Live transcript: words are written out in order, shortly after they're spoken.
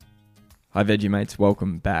Hi VeggieMates,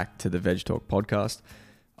 welcome back to the VedgeTalk Podcast.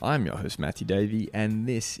 I'm your host Matthew Davey, and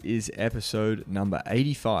this is episode number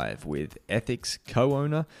 85 with ETHCS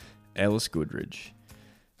Co-Owner Ellis Goodridge.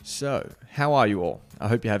 So, how are you all? I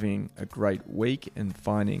hope you're having a great week and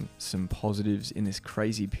finding some positives in this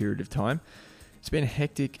crazy period of time. It's been a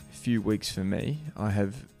hectic few weeks for me. I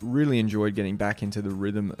have really enjoyed getting back into the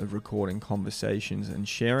rhythm of recording conversations and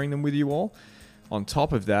sharing them with you all. On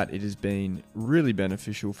top of that, it has been really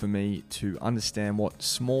beneficial for me to understand what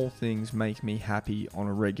small things make me happy on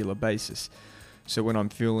a regular basis. So when I'm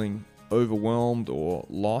feeling overwhelmed or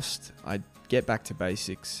lost, I get back to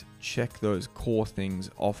basics, check those core things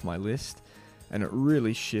off my list, and it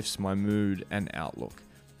really shifts my mood and outlook.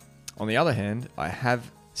 On the other hand, I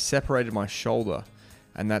have separated my shoulder,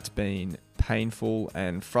 and that's been painful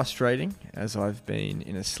and frustrating as I've been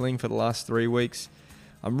in a sling for the last 3 weeks.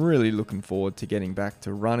 I'm really looking forward to getting back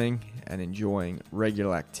to running and enjoying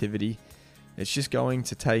regular activity. It's just going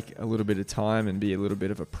to take a little bit of time and be a little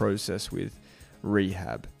bit of a process with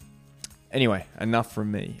rehab. Anyway, enough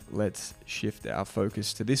from me. Let's shift our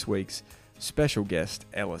focus to this week's special guest,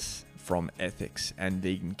 Ellis from ETHCS and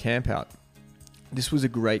Vegan Campout. This was a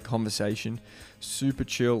great conversation, super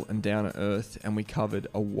chill and down to earth, and we covered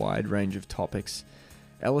a wide range of topics.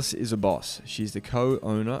 Ellis is a boss. She's the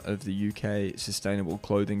co-owner of the UK sustainable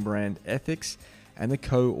clothing brand ETHCS and the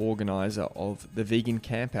co-organizer of the Vegan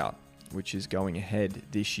Campout, which is going ahead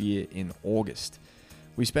this year in August.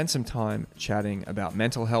 We spent some time chatting about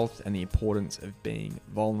mental health and the importance of being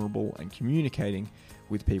vulnerable and communicating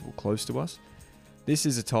with people close to us. This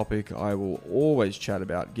is a topic I will always chat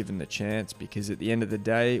about given the chance, because at the end of the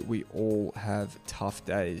day, we all have tough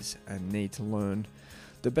days and need to learn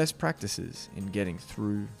the best practices in getting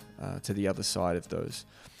through to the other side of those.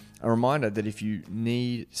 A reminder that if you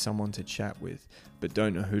need someone to chat with but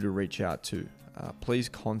don't know who to reach out to, please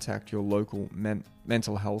contact your local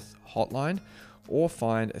mental health hotline or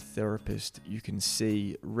find a therapist you can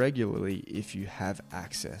see regularly if you have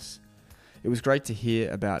access. It was great to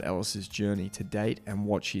hear about Ellis's journey to date and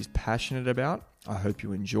what she's passionate about. I hope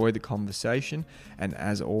you enjoy the conversation, and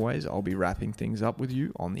as always, I'll be wrapping things up with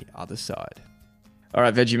you on the other side. All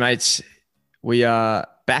right, VeggieMates, we are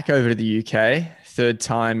back over to the UK, third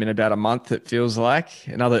time in about a month, it feels like.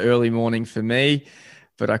 Another early morning for me,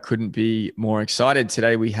 but I couldn't be more excited.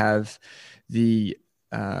 Today we have the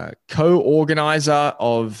co-organizer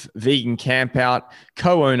of Vegan Campout,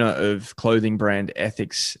 co-owner of clothing brand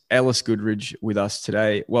ETHCS, Ellis Goodridge, with us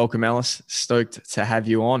today. Welcome, Ellis. Stoked to have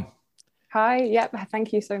you on. Hi. Yep.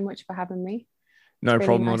 Thank you so much for having me. No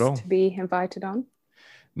problem at all. To be invited on.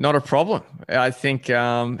 Not a problem. I think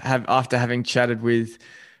after having chatted with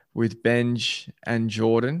Benj and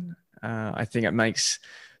Jordan, I think it makes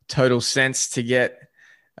total sense to get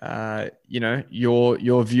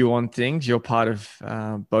your view on things. You're part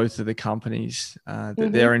of both of the companies that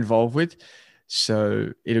they're involved with,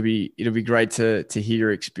 so it'll be great to hear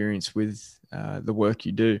your experience with the work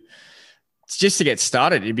you do. Just to get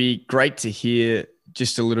started, it'd be great to hear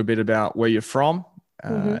just a little bit about where you're from.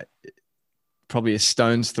 Probably a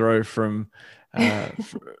stone's throw from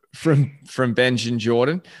Benj and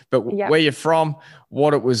Jordan, but where you're from,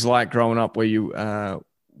 what it was like growing up, where you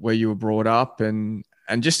were brought up, and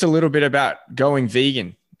just a little bit about going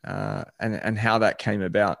vegan and how that came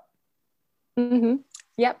about.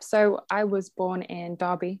 Yep. So I was born in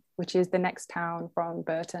Derby, which is the next town from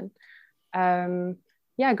Burton.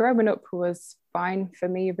 Growing up was fine for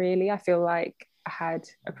me, really. I feel like I had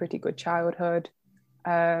a pretty good childhood.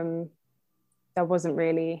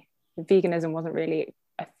 Veganism wasn't really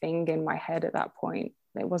a thing in my head at that point.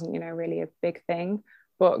 It wasn't, really a big thing.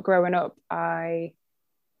 But growing up, I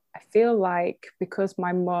feel like because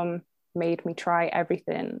my mum made me try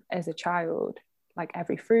everything as a child, like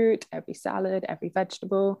every fruit, every salad, every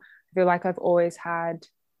vegetable, I feel like I've always had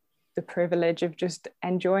the privilege of just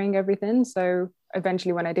enjoying everything. So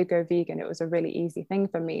eventually when I did go vegan, it was a really easy thing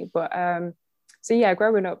for me. But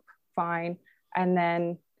growing up, fine. And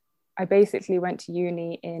then I basically went to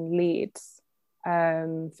uni in Leeds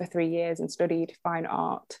for 3 years and studied fine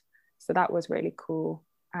art. So that was really cool.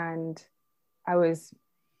 And I was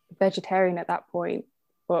vegetarian at that point.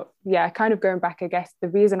 But kind of going back, I guess the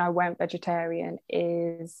reason I went vegetarian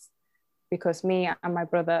is because me and my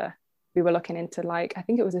brother, we were looking into I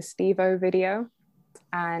think it was a Steve-O video,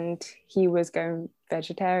 and he was going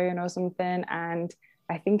vegetarian or something. And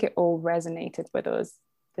I think it all resonated with us,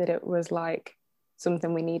 that it was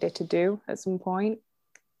something we needed to do at some point.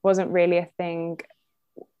 Wasn't really a thing,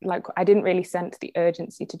 I didn't really sense the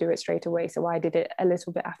urgency to do it straight away, so I did it a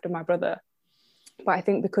little bit after my brother. But I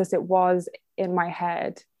think because it was in my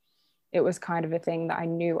head it was kind of a thing that I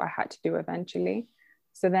knew I had to do eventually.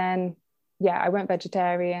 So then, yeah, I went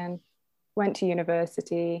vegetarian, went to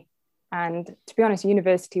university. And to be honest,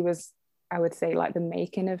 university was, I would say, like the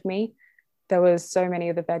making of me. There was so many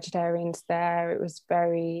other vegetarians there. It was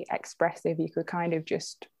very expressive. You could kind of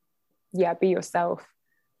just, yeah, be yourself.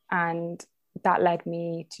 And that led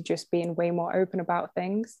me to just being way more open about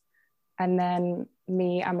things. And then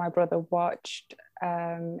me and my brother watched,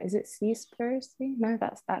 is it Seaspiracy? No,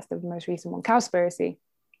 that's the most recent one, Cowspiracy.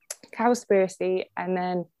 And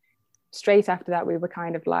then straight after that, we were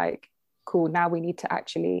kind of like, cool, now we need to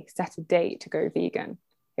actually set a date to go vegan.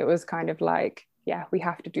 It was kind of like, yeah, we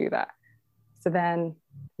have to do that. So then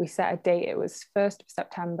we set a date. It was 1st of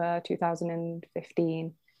September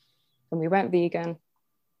 2015, and we went vegan.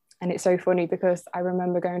 And it's so funny because I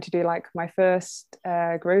remember going to do like my first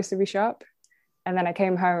grocery shop, and then I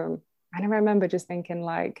came home and I remember just thinking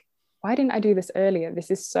like, why didn't I do this earlier?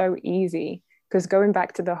 This is so easy. Because going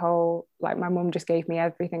back to the whole, like my mum just gave me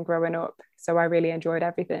everything growing up. So I really enjoyed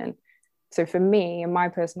everything. So for me, in my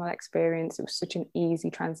personal experience, it was such an easy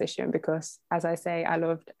transition because, as I say, I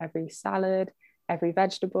loved every salad, every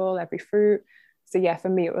vegetable, every fruit. So yeah, for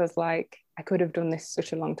me, it was like, I could have done this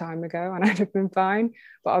such a long time ago and I'd have been fine.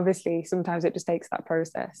 But obviously, sometimes it just takes that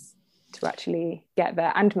process to actually get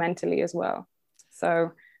there, and mentally as well.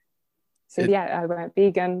 So yeah, I went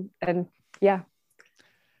vegan, and yeah.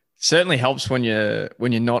 Certainly helps when you're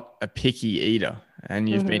not a picky eater and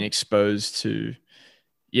you've been exposed to,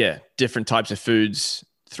 yeah, different types of foods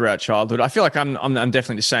throughout childhood. I feel like I'm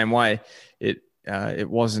definitely the same way. It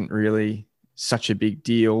wasn't really such a big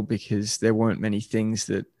deal because there weren't many things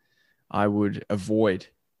that I would avoid.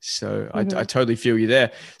 So I totally feel you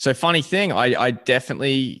there. So funny thing, I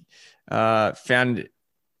definitely found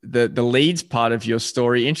the Leeds part of your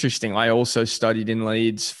story interesting. I also studied in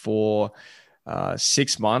Leeds for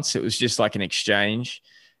 6 months. It was just like an exchange.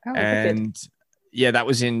 Oh, and wicked. Yeah, that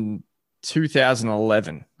was in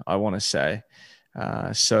 2011, I want to say.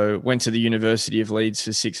 So went to the University of Leeds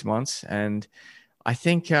for 6 months. And I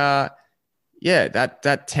think,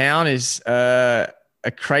 that town is a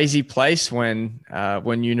crazy place when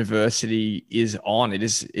university is on.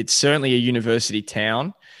 It's certainly a university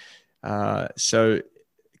town. So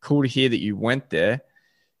cool to hear that you went there.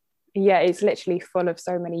 Yeah, it's literally full of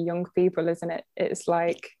so many young people, isn't it? It's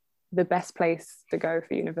like the best place to go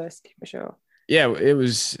for university for sure. Yeah, it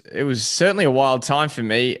was certainly a wild time for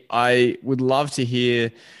me. I would love to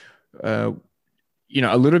hear, a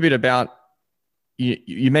little bit about,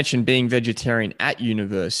 you mentioned being vegetarian at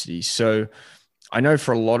university. So I know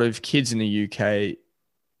for a lot of kids in the UK,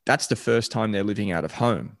 that's the first time they're living out of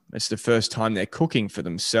home. It's the first time they're cooking for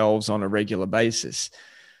themselves on a regular basis.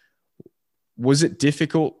 Was it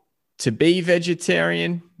difficult to be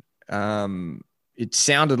vegetarian? It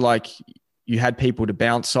sounded like you had people to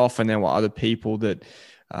bounce off and there were other people that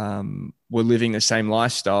were living the same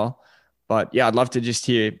lifestyle. But yeah, I'd love to just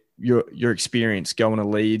hear your experience going to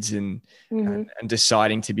Leeds and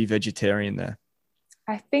deciding to be vegetarian there.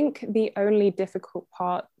 I think the only difficult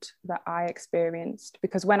part that I experienced,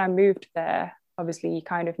 because when I moved there, obviously you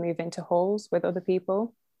kind of move into halls with other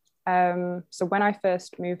people. So when I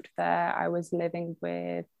first moved there, I was living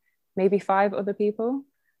with maybe 5 other people,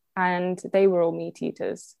 and they were all meat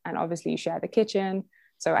eaters. And obviously you share the kitchen.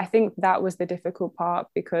 So I think that was the difficult part,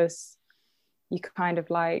 because you kind of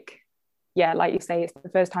like, yeah, like you say, it's the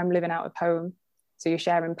first time living out of home. So you're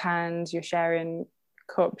sharing pans, you're sharing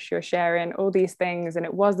cups, you're sharing all these things. And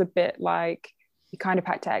it was a bit like, you kind of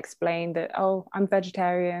had to explain that, oh, I'm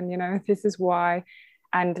vegetarian, this is why.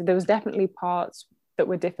 And there was definitely parts that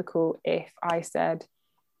were difficult if I said,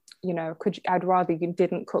 I'd rather you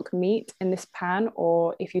didn't cook meat in this pan,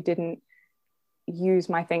 or if you didn't use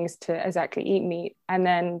my things to exactly eat meat. And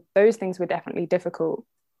then those things were definitely difficult.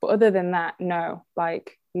 But other than that, no,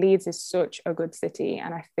 like Leeds is such a good city.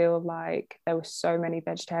 And I feel like there were so many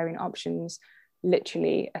vegetarian options,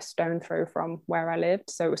 literally a stone throw from where I lived.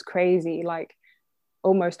 So it was crazy. Like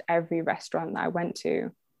almost every restaurant that I went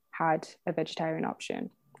to had a vegetarian option.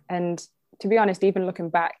 And to be honest, even looking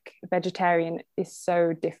back, vegetarian is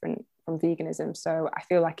so different from veganism. So I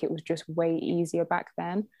feel like it was just way easier back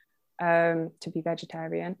then to be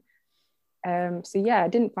vegetarian. So yeah, I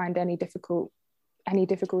didn't find any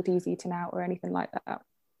difficulties eating out or anything like that.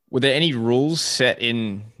 Were there any rules set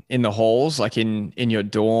in the halls, like in your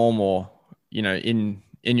dorm or, in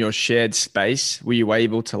your shared space? Were you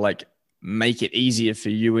able to like make it easier for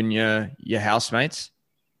you and your housemates?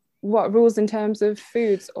 What rules in terms of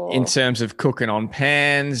foods, or in terms of cooking on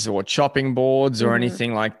pans or chopping boards or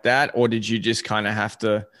anything like that? Or did you just kind of have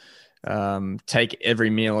to take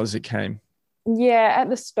every meal as it came? Yeah,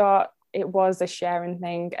 at the start, it was a sharing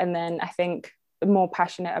thing. And then I think the more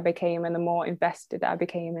passionate I became and the more invested I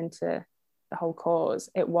became into the whole cause,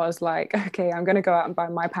 it was like, okay, I'm going to go out and buy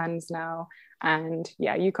my pans now. And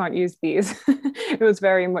yeah, you can't use these. It was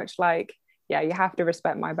very much like, yeah, you have to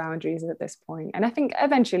respect my boundaries at this point. And I think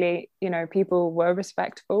eventually, you know, people were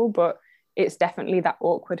respectful, but it's definitely that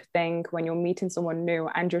awkward thing when you're meeting someone new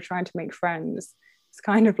and you're trying to make friends. It's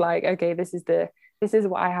kind of like, okay, this is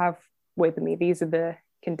what I have with me. These are the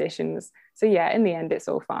conditions. So yeah, in the end, it's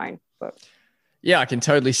all fine. But yeah, I can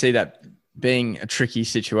totally see that being a tricky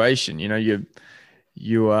situation. You know,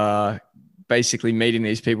 you are basically meeting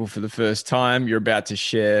these people for the first time. You're about to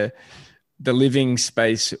share the living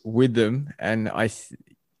space with them. And I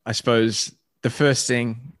suppose the first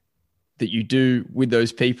thing that you do with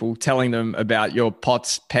those people, telling them about your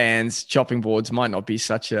pots, pans, chopping boards, might not be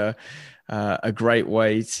such a great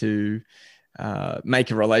way to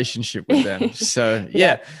make a relationship with them. So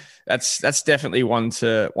yeah, that's definitely one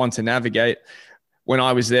to navigate. When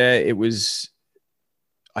I was there, it was,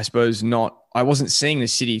 I suppose, I wasn't seeing the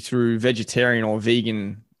city through vegetarian or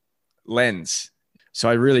vegan lens. So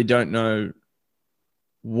I really don't know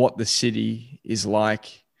what the city is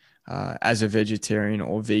like as a vegetarian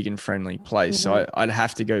or vegan friendly place. So I'd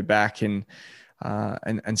have to go back and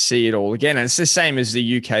see it all again. And it's the same as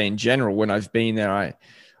the UK in general. When I've been there,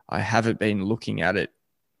 I haven't been looking at it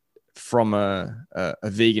from a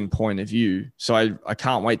vegan point of view. So I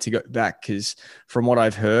can't wait to go back, because from what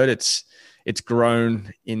I've heard, it's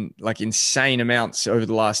grown in like insane amounts over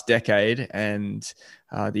the last decade, and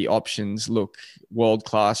the options look world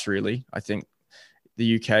class, really. I think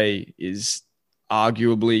the UK is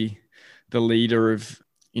arguably the leader of,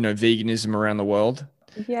 you know, veganism around the world.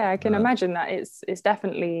 Yeah, I can imagine that it's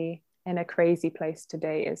definitely in a crazy place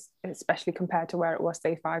today, especially compared to where it was,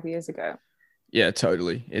 say, 5 years ago. Yeah,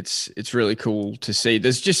 totally. It's really cool to see. It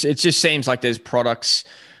just seems like there's products,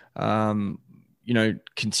 you know,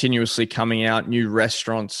 continuously coming out, new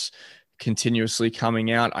restaurants continuously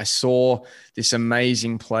coming out. I saw this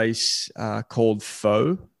amazing place called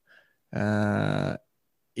Faux in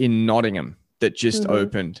Nottingham that just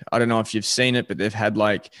opened. I don't know if you've seen it, but they've had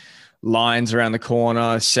like lines around the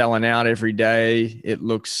corner, selling out every day. It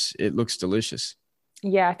looks delicious.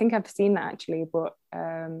 Yeah, I think I've seen that actually, but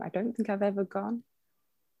I don't think I've ever gone.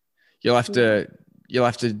 You'll have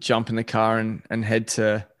to jump in the car and head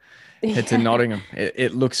to Nottingham.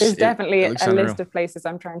 It looks. There's definitely it looks a unreal. list of places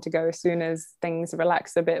I'm trying to go as soon as things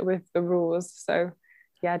relax a bit with the rules. So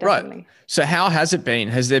yeah, definitely. Right. So how has it been?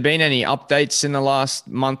 Has there been any updates in the last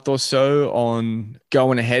month or so on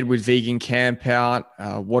going ahead with vegan camp out?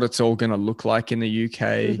 What it's all going to look like in the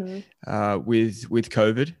UK with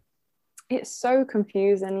COVID? It's so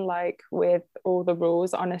confusing, like with all the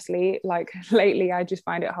rules, honestly. Like lately, I just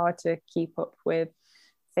find it hard to keep up with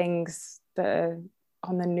things that are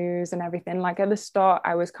on the news and everything. Like at the start,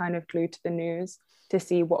 I was kind of glued to the news to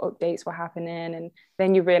see what updates were happening. And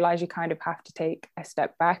then you realize you kind of have to take a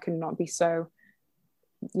step back and not be so,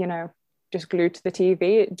 you know, just glued to the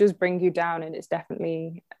TV. It does bring you down, and it's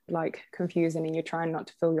definitely like confusing, and you're trying not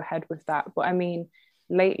to fill your head with that. But I mean,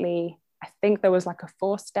 lately, I think there was like a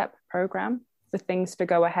 4-step program for things to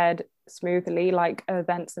go ahead smoothly, like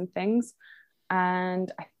events and things.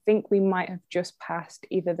 And I think we might have just passed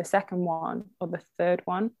either the second one or the third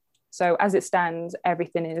one. So as it stands,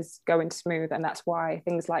 everything is going smooth. And that's why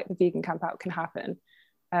things like the vegan camp out can happen.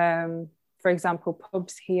 For example,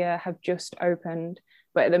 pubs here have just opened,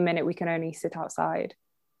 but at the minute we can only sit outside.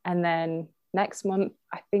 And then next month,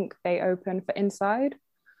 I think they open for inside.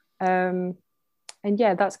 And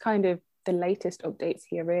yeah, that's kind of the latest updates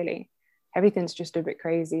here, really. Everything's just a bit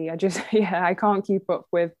crazy. I can't keep up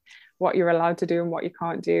with what you're allowed to do and what you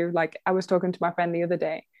can't do. Like I was talking to my friend the other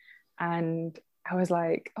day, and I was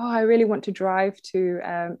like, oh, I really want to drive to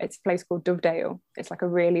it's a place called Dovedale. It's like a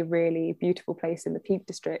really, really beautiful place in the Peak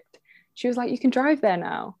District. She was like, you can drive there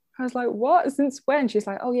now. I was like, what? Since when? She's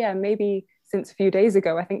like, oh yeah, maybe since a few days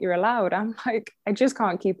ago, I think you're allowed. I'm like, I just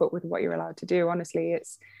can't keep up with what you're allowed to do. Honestly,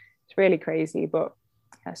 it's really crazy, but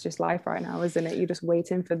that's just life right now, isn't it? You're just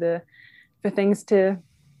waiting for things to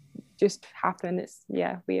just happen. It's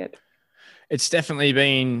weird. It's definitely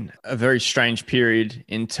been a very strange period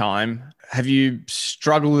in time. Have you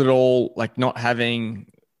struggled at all, like not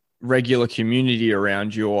having regular community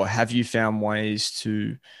around you, or have you found ways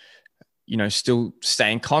to, you know, still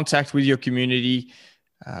stay in contact with your community,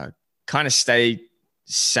 kind of stay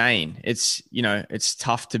sane? It's, you know, it's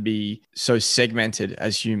tough to be so segmented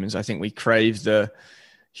as humans. I think we crave the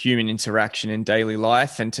human interaction in daily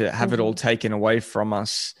life, and to have it all taken away from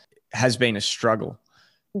us has been a struggle.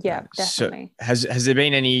 Yeah, So definitely. has there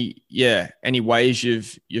been any ways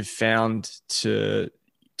you've found to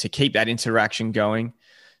keep that interaction going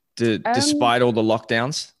despite all the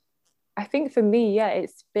lockdowns? I think for me, yeah,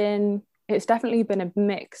 it's definitely been a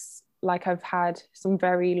mix. Like I've had some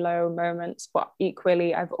very low moments, but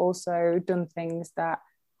equally I've also done things that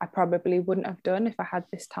I probably wouldn't have done if I had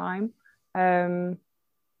this time. Um,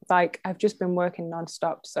 like I've just been working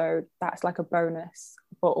nonstop, so that's like a bonus.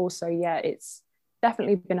 But also, yeah, it's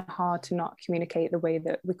definitely been hard to not communicate the way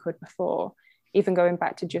that we could before. Even going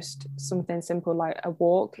back to just something simple like a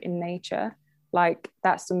walk in nature, like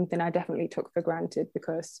that's something I definitely took for granted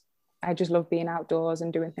because I just love being outdoors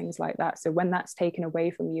and doing things like that. So when that's taken away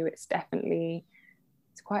from you, it's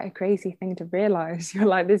quite a crazy thing to realize. You're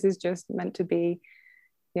like, this is just meant to be,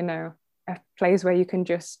 you know, a place where you can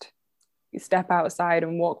just step outside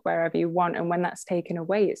and walk wherever you want. And when that's taken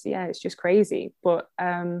away, it's just crazy. But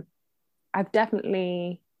I've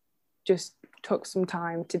definitely just took some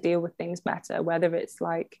time to deal with things better, whether it's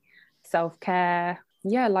like self-care.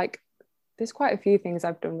 Yeah, like there's quite a few things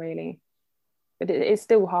I've done really, but it's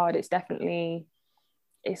still hard. It's definitely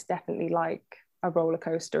like a roller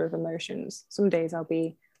coaster of emotions. Some days I'll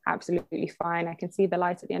be absolutely fine. I can see the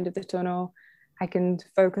light at the end of the tunnel. I can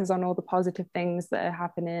focus on all the positive things that are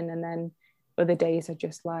happening. And then other days are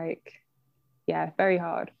just like, yeah, very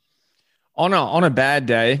hard. On a bad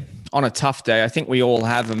day, on a tough day, I think we all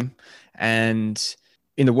have them. And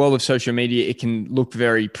in the world of social media, it can look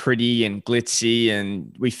very pretty and glitzy,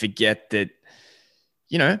 and we forget that,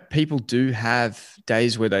 people do have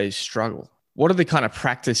days where they struggle. What are the kind of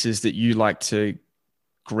practices that you like to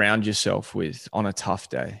ground yourself with on a tough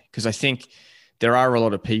day? Because I think there are a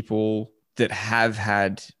lot of people that have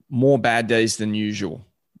had more bad days than usual,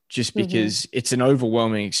 just because it's an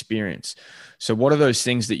overwhelming experience. So what are those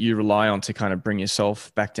things that you rely on to kind of bring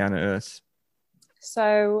yourself back down to earth?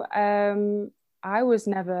 So I was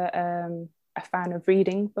never a fan of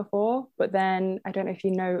reading before, but then I don't know if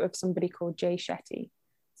you know of somebody called Jay Shetty.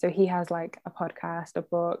 So he has like a podcast, a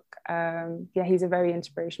book. Yeah, he's a very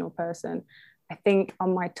inspirational person. I think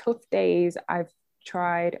on my tough days, I've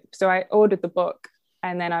tried. So I ordered the book,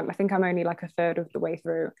 and then I think I'm only like a third of the way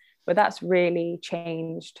through. But that's really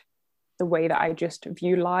changed the way that I just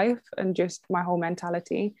view life and just my whole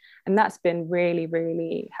mentality. And that's been really,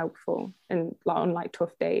 really helpful and on like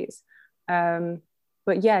tough days.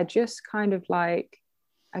 But yeah, just kind of like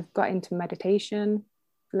I've got into meditation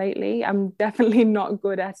lately. I'm definitely not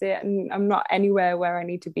good at it, and I'm not anywhere where I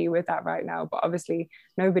need to be with that right now. But obviously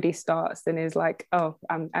nobody starts and is like, oh,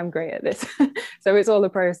 I'm great at this. So it's all a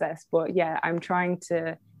process. But yeah, I'm trying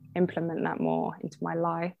to implement that more into my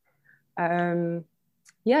life.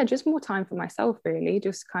 Yeah, just more time for myself, really.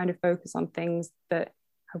 Just kind of focus on things that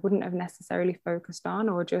I wouldn't have necessarily focused on,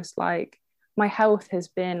 or just like my health has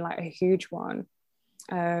been like a huge one.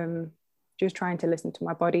 Just trying to listen to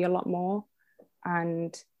my body a lot more.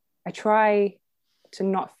 And I try to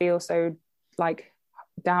not feel so like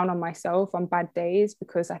down on myself on bad days,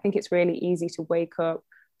 because I think it's really easy to wake up,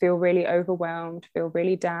 feel really overwhelmed, feel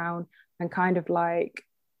really down, and kind of like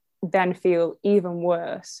then feel even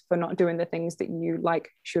worse for not doing the things that you like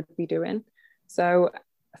should be doing. So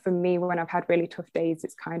for me, when I've had really tough days,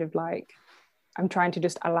 it's kind of like I'm trying to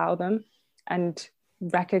just allow them and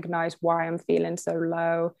recognize why I'm feeling so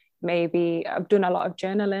low. Maybe I've done a lot of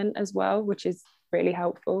journaling as well, which is really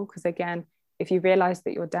helpful, because again, if you realize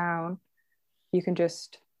that you're down, you can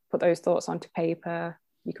just put those thoughts onto paper,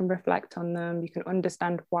 you can reflect on them, you can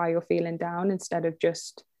understand why you're feeling down, instead of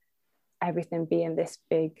just everything being this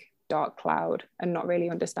big dark cloud and not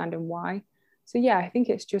really understanding why. So yeah, I think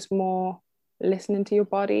it's just more listening to your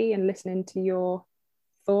body and listening to your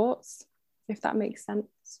thoughts, if that makes sense.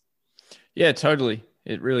 Yeah, totally.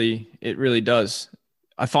 It really does.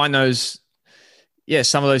 I find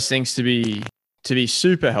some of those things to be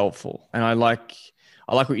super helpful. And I like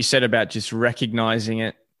what you said about just recognizing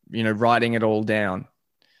it, writing it all down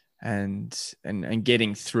and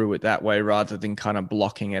getting through it that way rather than kind of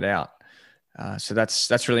blocking it out. So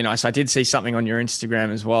that's really nice. I did see something on your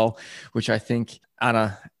Instagram as well, which I think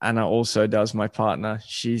Anna also does, my partner.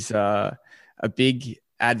 She's a big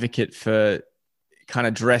advocate for kind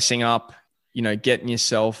of dressing up, getting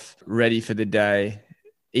yourself ready for the day.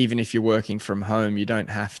 Even if you're working from home, you don't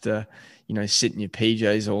have to, sit in your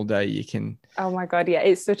PJs all day. You can. Oh my God, yeah,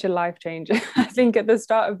 it's such a life changer. I think at the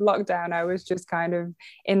start of lockdown, I was just kind of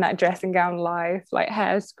in that dressing gown life, like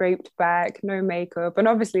hair scraped back, no makeup. And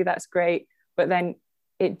obviously that's great. But then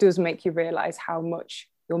it does make you realize how much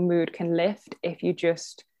your mood can lift if you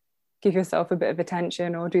just give yourself a bit of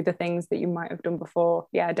attention or do the things that you might have done before.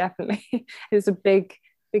 Yeah, definitely. It's a big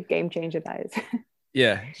game changer, that is.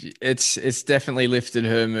 Yeah, it's definitely lifted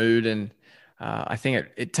her mood, and I think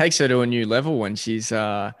it takes her to a new level when she's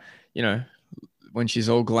you know when she's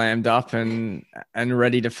all glammed up and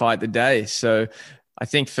ready to fight the day. So I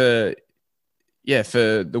think for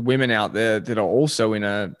the women out there that are also in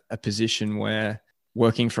a position where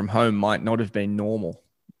working from home might not have been normal,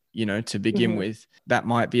 to begin Mm-hmm. with, that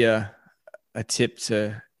might be a tip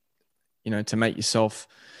to, to make yourself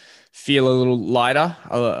feel a little lighter,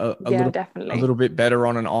 Yeah, a definitely. little bit better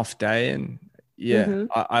on an off day. And yeah, Mm-hmm.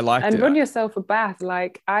 I liked And it. run yourself a bath.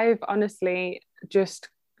 Like I've honestly just,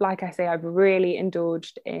 like I say, I've really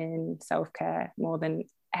indulged in self-care more than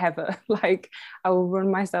ever. Like I will run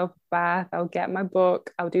myself a bath, I'll get my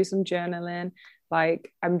book, I'll do some journaling.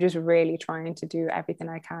 Like I'm just really trying to do everything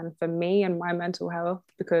I can for me and my mental health,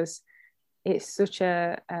 because it's such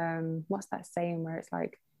a what's that saying where it's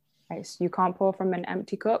like you can't pour from an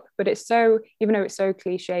empty cup, but it's so, even though it's so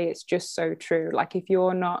cliche, it's just so true. Like if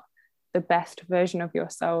you're not the best version of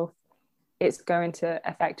yourself, it's going to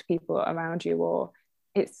affect people around you, or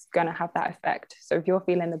it's going to have that effect. So if you're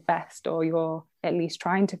feeling the best, or you're at least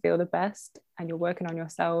trying to feel the best, and you're working on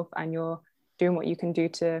yourself and you're doing what you can do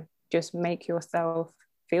to just make yourself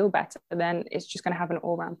feel better, then it's just going to have an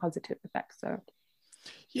all-round positive effect. So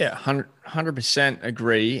Yeah, 100%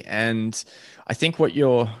 agree. And I think what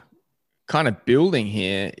you're kind of building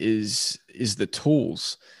here is the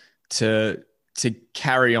tools to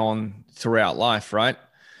carry on throughout life, right?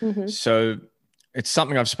 mm-hmm. So it's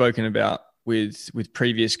something I've spoken about with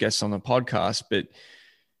previous guests on the podcast, but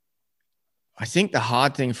I think the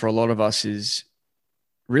hard thing for a lot of us is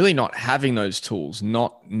really not having those tools,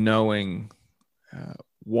 not knowing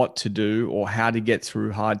what to do or how to get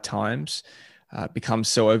through hard times. Becomes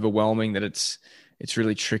so overwhelming that it's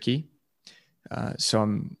really tricky. So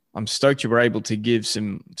I'm stoked you were able to give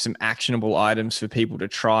some actionable items for people to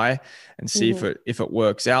try and see Mm-hmm. if it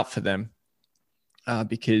works out for them.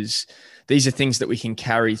 Because these are things that we can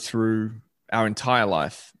carry through our entire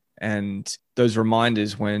life. And those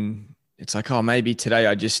reminders when it's like, oh, maybe today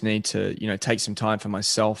I just need to, take some time for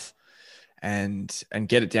myself and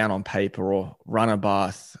get it down on paper or run a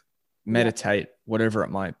bath, Yeah, meditate, whatever it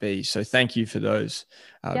might be. So thank you for those.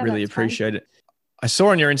 yeah, Really that's fine. appreciate it. I saw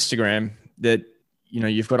on your Instagram that,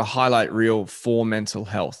 you've got a highlight reel for mental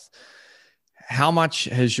health. How much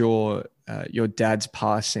has your dad's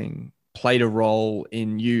passing played a role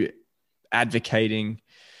in you advocating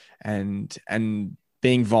and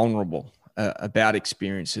being vulnerable about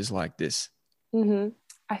experiences like this? Mm-hmm.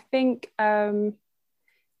 I think and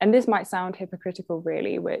this might sound hypocritical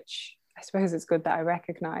really, which I suppose it's good that I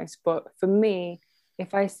recognize, but for me,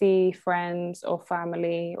 if I see friends or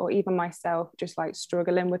family or even myself just like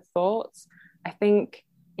struggling with thoughts, I think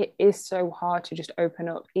it is so hard to just open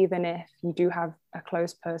up, even if you do have a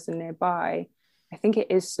close person nearby. I think it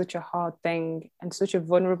is such a hard thing and such a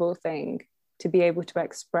vulnerable thing to be able to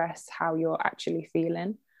express how you're actually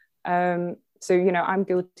feeling. So, I'm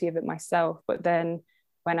guilty of it myself, but then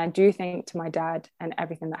when I do think to my dad and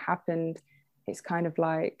everything that happened, it's kind of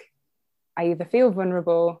like I either feel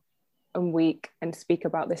vulnerable and weak and speak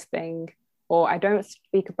about this thing, or I don't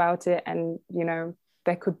speak about it, and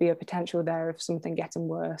there could be a potential there of something getting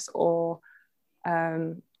worse, or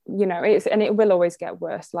it will always get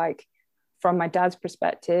worse. Like from my dad's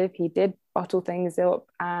perspective, he did bottle things up,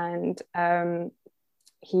 and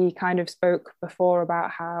he kind of spoke before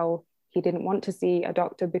about how he didn't want to see a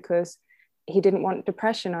doctor because he didn't want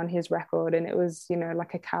depression on his record, and it was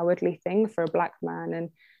like a cowardly thing for a black man, and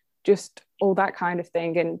just all that kind of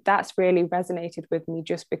thing. And that's really resonated with me,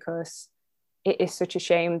 just because it is such a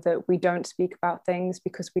shame that we don't speak about things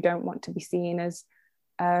because we don't want to be seen as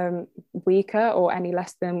weaker or any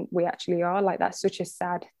less than we actually are. Like that's such a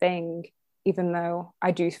sad thing, even though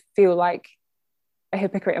I do feel like a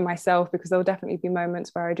hypocrite in myself, because there'll definitely be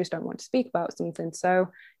moments where I just don't want to speak about something. So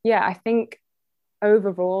yeah, I think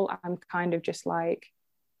overall I'm kind of just like,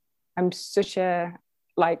 I'm such a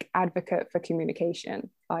advocate for communication,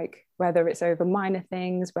 like whether it's over minor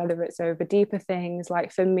things, whether it's over deeper things.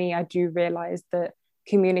 Like for me, I do realize that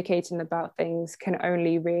communicating about things can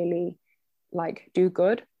only really do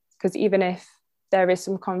good, because even if there is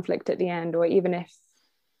some conflict at the end, or even if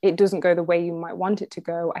it doesn't go the way you might want it to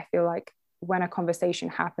go, I feel like when a conversation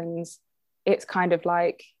happens, it's kind of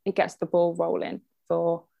like it gets the ball rolling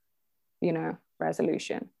for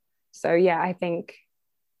resolution. So yeah, I think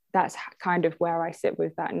that's kind of where I sit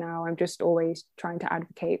with that now. I'm just always trying to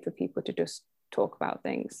advocate for people to just talk about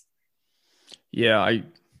things. Yeah, I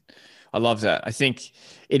love that. I think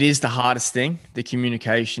it is the hardest thing. The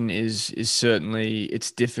communication is certainly,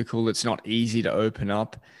 it's difficult. It's not easy to open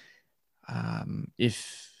up.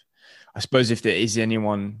 If I suppose if there is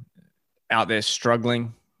anyone out there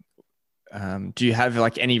struggling, do you have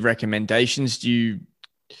like any recommendations? Do you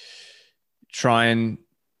try and,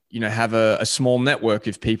 have a small network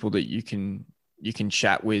of people that you can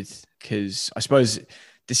chat with? Because I suppose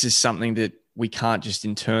this is something that we can't just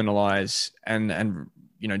internalize and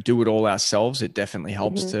do it all ourselves. It definitely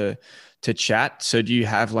helps to chat. So do you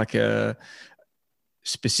have like a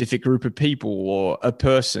specific group of people or a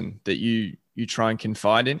person that you try and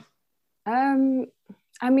confide in?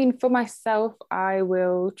 I mean, for myself, I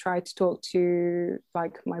will try to talk to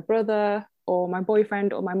like my brother or my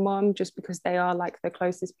boyfriend or my mom, just because they are like the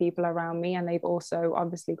closest people around me, and they've also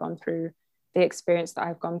obviously gone through the experience that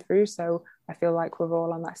I've gone through. So I feel like we're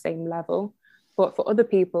all on that same level. But for other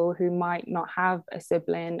people who might not have a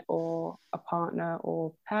sibling or a partner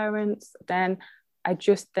or parents, then I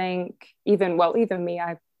just think even me,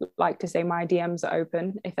 I like to say my DMs are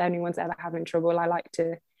open. If anyone's ever having trouble, I like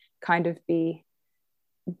to kind of be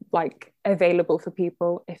like available for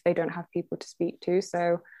people if they don't have people to speak to.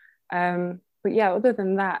 So, but yeah, other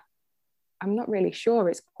than that, I'm not really sure.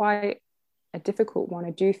 It's quite a difficult one.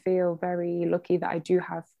 I do feel very lucky that I do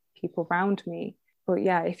have people around me. But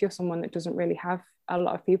yeah, if you're someone that doesn't really have a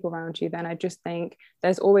lot of people around you, then I just think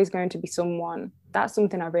there's always going to be someone. That's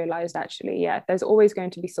something I realized actually. Yeah, there's always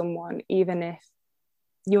going to be someone, even if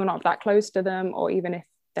you're not that close to them, or even if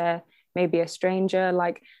they're maybe a stranger,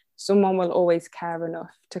 like someone will always care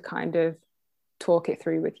enough to kind of talk it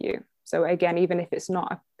through with you. So again, even if it's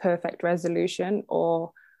not a perfect resolution,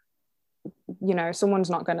 or someone's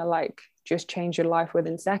not going to like just change your life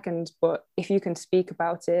within seconds, but if you can speak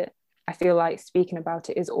about it, I feel like speaking about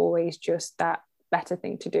it is always just that better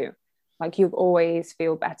thing to do. Like you'll always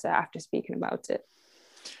feel better after speaking about it.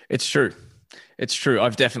 It's true.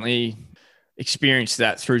 I've definitely experienced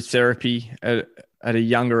that through therapy at a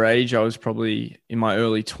younger age. I was probably in my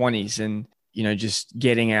early 20s, and just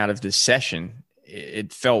getting out of the session,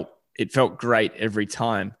 it felt great every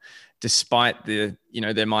time, despite there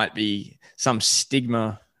might be some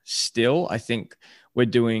stigma still. I think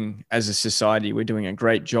as a society, we're doing a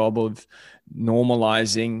great job of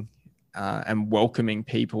normalizing and welcoming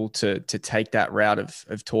people to take that route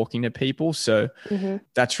of talking to people. So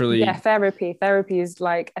that's really... Yeah, therapy is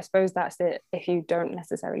like, I suppose that's it. If you don't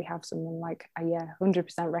necessarily have someone, like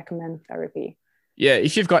 100% recommend therapy. Yeah,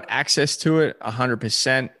 if you've got access to it,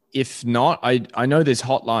 100%. If not, I know there's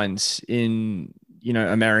hotlines in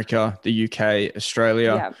America, the UK,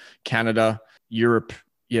 Australia, Canada, Europe.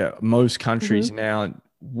 Yeah, most countries now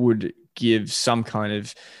would give some kind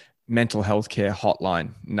of mental health care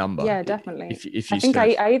hotline number. Yeah, definitely. If you I think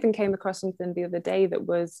I even came across something the other day that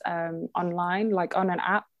was online, like on an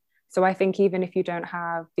app. So I think even if you don't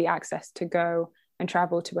have the access to go and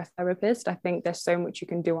travel to a therapist, I think there's so much you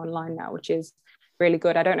can do online now, which is really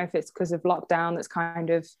good. I don't know if it's because of lockdown that's kind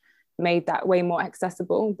of made that way more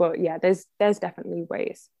accessible, but yeah, there's definitely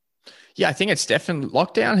ways. Yeah, I think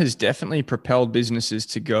lockdown has definitely propelled businesses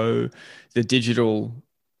to go the digital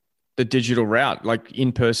route. Like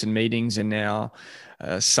in-person meetings are now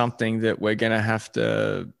something that we're going to have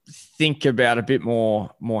to think about a bit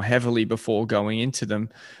more heavily before going into them.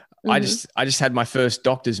 I just had my first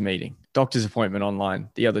doctor's appointment online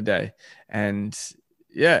the other day, and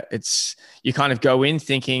yeah, you kind of go in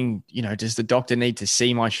thinking, does the doctor need to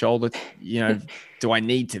see my shoulder? Do I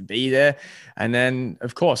need to be there? And then,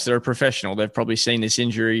 of course, they're a professional. They've probably seen this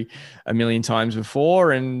injury a million times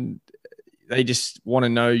before, and they just want to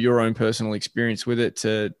know your own personal experience with it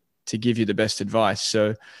to give you the best advice.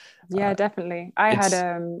 So, yeah, definitely. I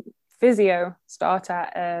had physio start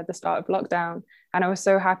at the start of lockdown, and I was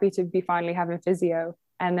so happy to be finally having physio.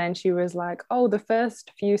 And then she was like, "Oh, the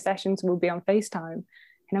first few sessions will be on FaceTime."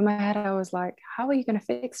 And in my head, I was like, "How are you going to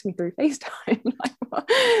fix me through FaceTime?"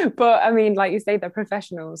 But I mean, like you say, they're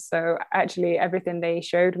professionals. So actually, everything they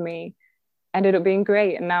showed me ended up being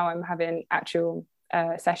great. And now I'm having actual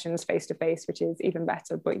sessions face to face, which is even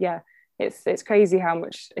better. But yeah, it's crazy how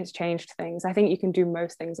much it's changed things. I think you can do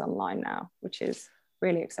most things online now, which is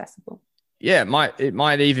really accessible. Yeah, it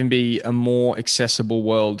might even be a more accessible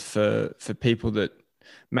world for people that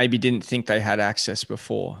maybe didn't think they had access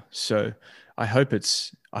before. So I hope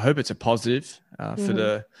it's a positive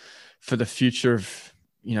for the future of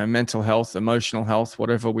mental health, emotional health,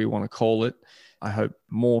 whatever we want to call it. I hope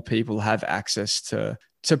more people have access to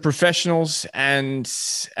professionals and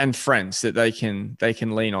friends that they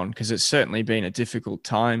can lean on, because it's certainly been a difficult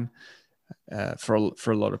time for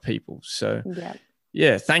a lot of people. So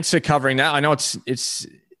yeah, thanks for covering that. I know it's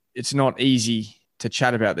not easy to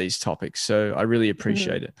chat about these topics, so I really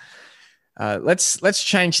appreciate it. Let's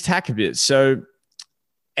change tack a bit. So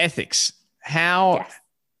ethics, how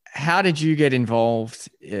how did you get involved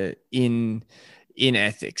in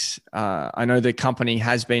ethics? I know the company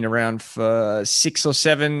has been around for 6 or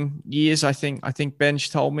 7 years. I think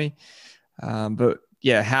Benj told me. But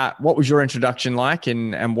yeah, what was your introduction like,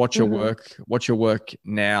 and what's your work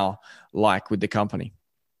now like with the company?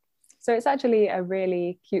 So it's actually a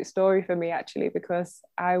really cute story for me, actually, because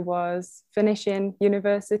I was finishing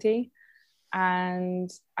university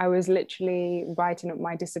and I was literally writing up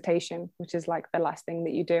my dissertation, which is like the last thing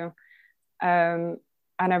that you do. And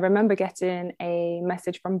I remember getting a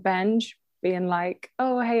message from Benj being like,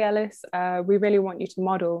 "Oh, hey, Ellis, we really want you to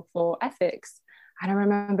model for ethics." And I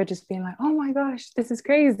remember just being like, "Oh my gosh, this is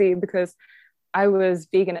crazy," because I was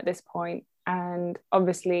vegan at this point, and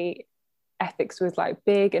obviously ethics was like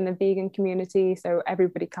big in the vegan community, so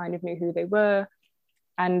everybody kind of knew who they were.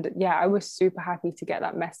 And yeah, I was super happy to get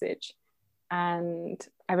that message. And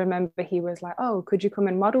I remember he was like, "Oh, could you come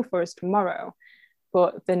and model for us tomorrow?"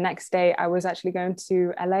 But the next day I was actually going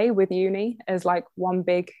to LA with uni as like one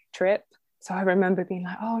big trip. So I remember being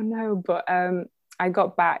like, "Oh no," but I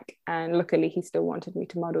got back and luckily he still wanted me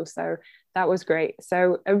to model, so that was great.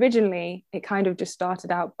 So originally it kind of just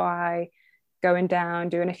started out by going down,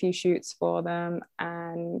 doing a few shoots for them.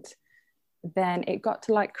 And then it got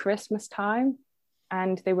to like Christmas time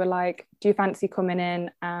and they were like, "Do you fancy coming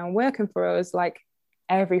in and working for us like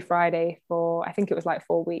every Friday for," I think it was like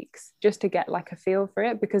 4 weeks, just to get like a feel for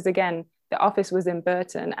it. Because again, the office was in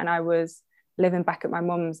Burton and I was living back at my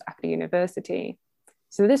mum's after university.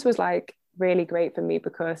 So this was like really great for me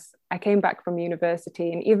because I came back from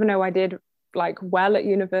university, and even though I did like well at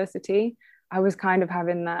university, I was kind of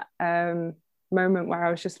having that moment where I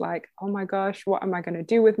was just like, "Oh my gosh, what am I going to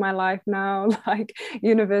do with my life now? Like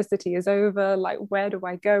university is over, like where do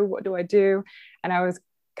I go, what do I do?" And I was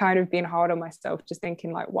kind of being hard on myself, just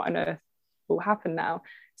thinking like, what on earth will happen now?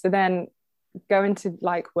 So then going to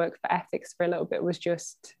like work for ethics for a little bit was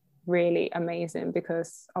just really amazing,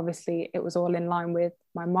 because obviously it was all in line with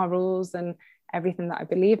my morals and everything that I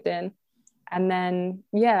believed in. And then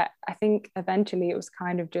yeah, I think eventually it was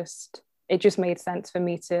kind of just, it just made sense for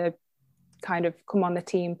me to kind of come on the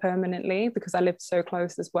team permanently because I lived so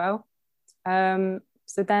close as well.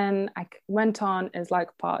 So then I went on as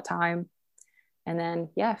like part-time, and then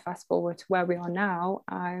yeah, fast forward to where we are now,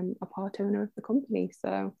 I'm a part owner of the company.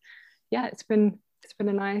 So yeah, it's been a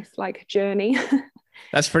nice like journey.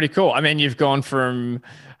 That's pretty cool. I mean, you've gone from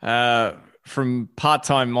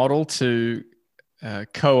part-time model to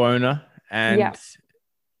co-owner, and Yeah,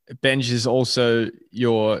 Benj is also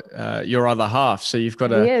your other half. So you've got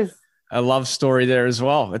he is. a love story there as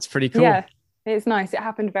well. It's pretty cool. Yeah, it's nice. It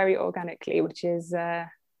happened very organically, which is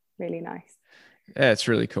really nice. Yeah, it's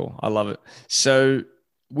really cool. I love it. So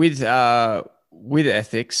with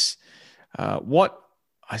ethics, what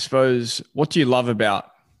do you love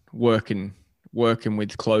about working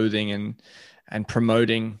with clothing and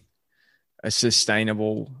promoting a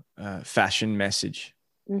sustainable fashion message?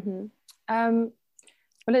 Mm-hmm.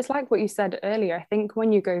 Well, it's like what you said earlier. I think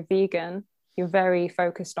when you go vegan, you're very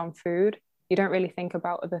focused on food. You don't really think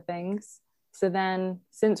about other things. So then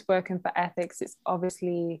since working for ethics, it's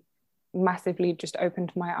obviously massively just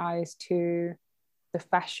opened my eyes to the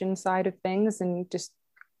fashion side of things and just,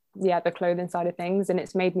 yeah, the clothing side of things. And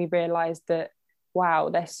it's made me realize that, wow,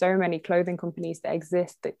 there's so many clothing companies that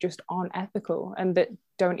exist that just aren't ethical and that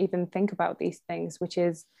don't even think about these things, which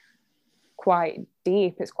is quite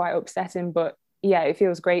deep. It's quite upsetting, but yeah, it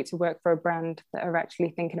feels great to work for a brand that are actually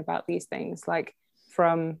thinking about these things, like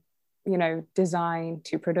from, you know, design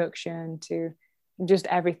to production to just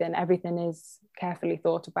everything is carefully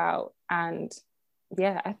thought about and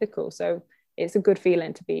yeah, ethical. So it's a good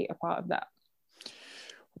feeling to be a part of that.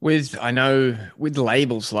 I know with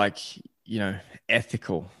labels like, you know,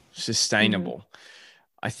 ethical, sustainable,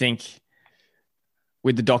 I think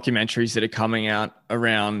with the documentaries that are coming out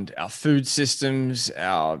around our food systems,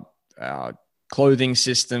 our clothing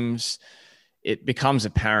systems, it becomes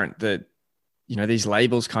apparent that, you know, these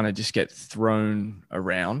labels kind of just get thrown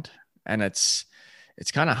around, and it's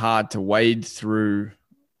kind of hard to wade through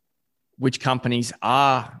which companies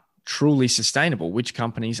are truly sustainable, which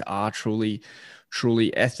companies are truly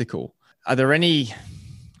ethical. Are there any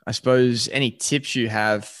tips you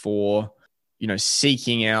have for, you know,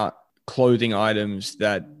 seeking out clothing items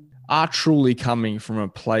that are truly coming from a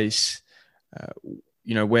place,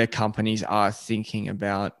 you know, where companies are thinking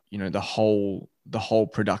about, you know, the whole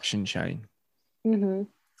production chain? Mm-hmm.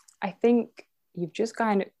 I think you've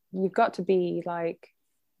got to be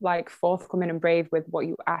like forthcoming and brave with what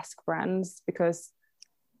you ask brands, because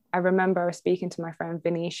I remember speaking to my friend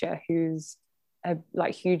Venetia, who's a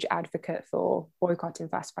like huge advocate for boycotting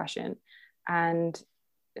fast fashion, and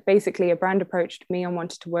basically a brand approached me and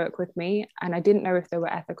wanted to work with me, and I didn't know if they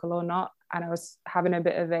were ethical or not. And I was having a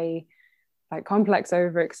bit of a like complex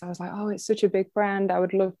over it, because I was like, oh, it's such a big brand, I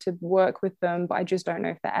would love to work with them, but I just don't know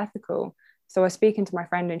if they're ethical. So I was speaking to my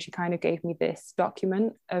friend, and she kind of gave me this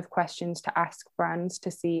document of questions to ask brands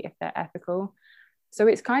to see if they're ethical. So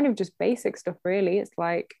it's kind of just basic stuff, really. It's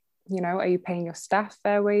like, you know, are you paying your staff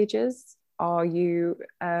fair wages? Are you,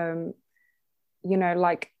 you know,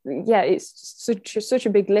 like, yeah, it's such a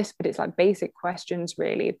big list, but it's like basic questions,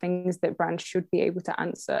 really, things that brands should be able to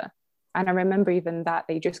answer. And I remember even that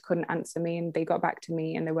they just couldn't answer me, and they got back to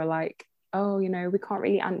me and they were like, oh, you know, we can't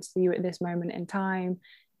really answer you at this moment in time.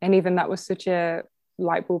 And even that was such a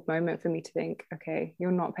light bulb moment for me to think, okay,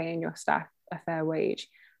 you're not paying your staff a fair wage.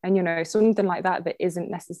 And, you know, something like that isn't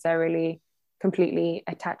necessarily completely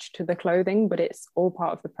attached to the clothing, but it's all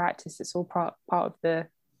part of the practice. It's all part of the,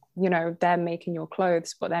 you know, they're making your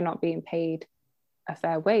clothes, but they're not being paid a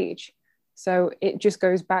fair wage. So it just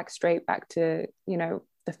goes straight back to, you know,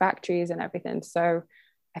 the factories and everything. So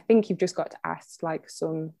I think you've just got to ask like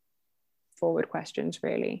some forward questions,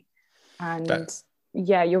 really. And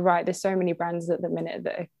yeah, you're right. There's so many brands at the minute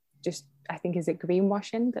that are just, I think, is it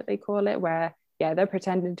greenwashing that they call it, where, yeah, they're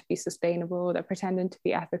pretending to be sustainable, they're pretending to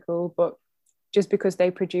be ethical, but just because they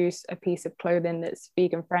produce a piece of clothing that's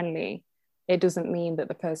vegan friendly, it doesn't mean that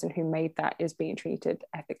the person who made that is being treated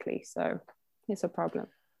ethically. So it's a problem.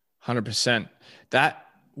 100%. That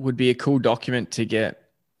would be a cool document to get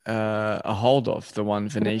a hold of, the one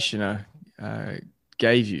Venetia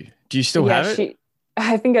gave you. Do you still have it?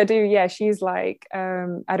 I think I do. Yeah, she's like, I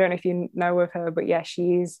don't know if you know of her, but yeah,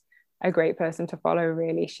 she's a great person to follow,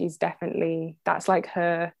 really. She's definitely, that's like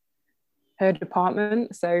her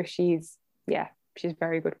department. So she's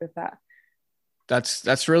very good with that.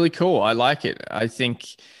 That's really cool. I like it. I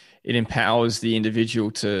think it empowers the individual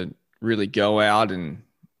to really go out and,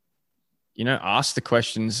 you know, ask the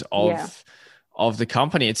questions of the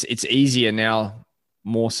company. It's easier now,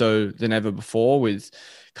 more so than ever before, with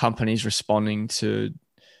companies responding to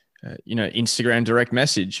you know, Instagram direct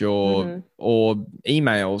message or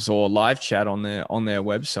emails or live chat on their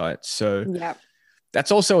website. So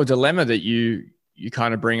that's also a dilemma that you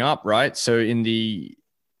kind of bring up, right? So in the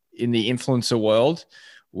influencer world,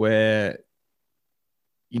 where,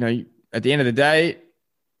 you know, at the end of the day,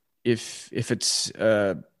 if it's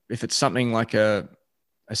something like a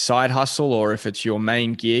side hustle, or if it's your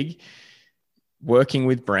main gig, working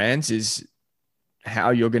with brands is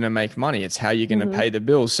how you're going to make money. It's how you're going to pay the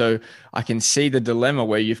bills. So I can see the dilemma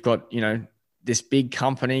where you've got, you know, this big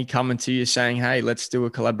company coming to you saying, hey, let's do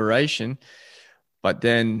a collaboration. But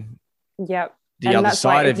then the other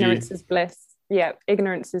side of you. Ignorance is bliss. Yeah,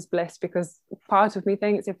 ignorance is bliss, because part of me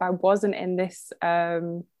thinks if I wasn't in this,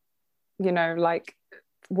 you know, like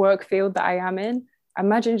work field that I am in,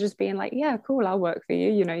 imagine just being like, yeah, cool, I'll work for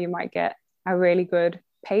you. You know, you might get a really good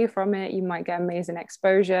pay from it. You might get amazing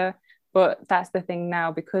exposure. But that's the thing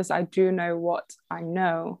now, because I do know what I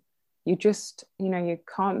know, you just, you know, you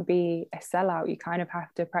can't be a sellout. You kind of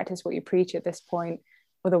have to practice what you preach at this point.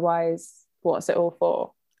 Otherwise, what's it all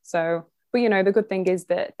for? So, but, you know, the good thing is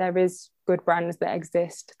that there is good brands that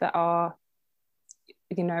exist that are,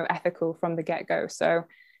 you know, ethical from the get-go. So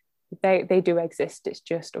they do exist. It's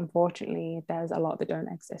just, unfortunately, there's a lot that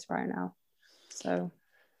don't exist right now. So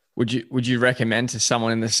would you recommend to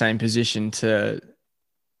someone in the same position to,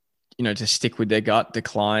 you know, to stick with their gut,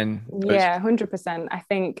 decline? Yeah, 100%. I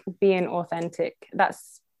think being authentic,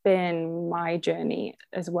 that's been my journey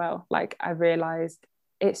as well. Like, I realized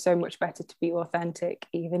it's so much better to be authentic,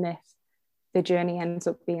 even if the journey ends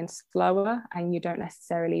up being slower and you don't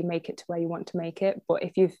necessarily make it to where you want to make it. But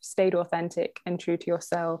if you've stayed authentic and true to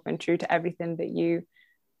yourself and true to everything that you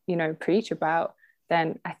know, preach about,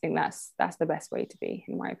 then I think that's the best way to be,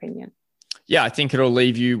 in my opinion. Yeah, I think it'll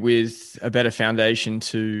leave you with a better foundation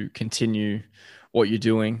to continue what you're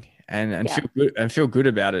doing and feel good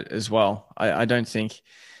about it as well. I don't think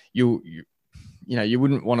you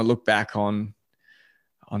wouldn't want to look back on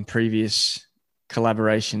previous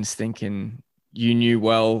collaborations thinking you knew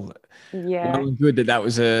well and good that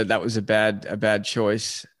was a bad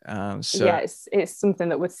choice. It's something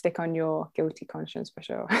that would stick on your guilty conscience for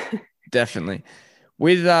sure. Definitely.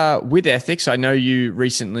 With ETHCS, I know you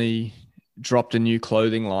recently dropped a new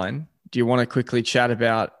clothing line. Do you want to quickly chat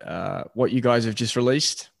about what you guys have just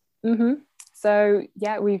released? So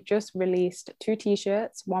yeah, we've just released 2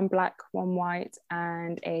 t-shirts, one black, one white,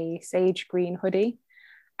 and a sage green hoodie.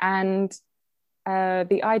 And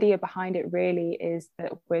the idea behind it really is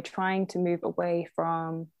that we're trying to move away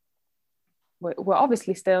from we're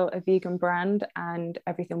obviously still a vegan brand, and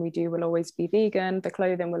everything we do will always be vegan. The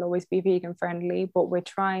clothing will always be vegan friendly, but we're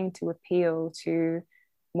trying to appeal to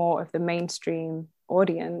more of the mainstream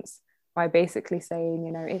audience by basically saying,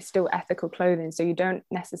 you know, it's still ethical clothing. So you don't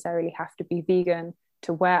necessarily have to be vegan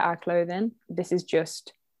to wear our clothing. This is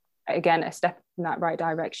just, again, a step in that right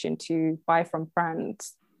direction to buy from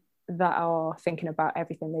brands that are thinking about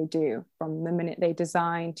everything they do from the minute they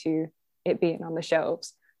design to it being on the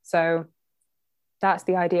shelves. So that's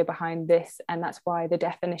the idea behind this. And that's why the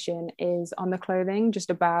definition is on the clothing, just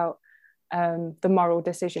about the moral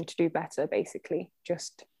decision to do better, basically.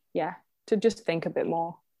 To just think a bit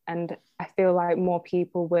more. And I feel like more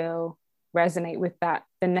people will resonate with that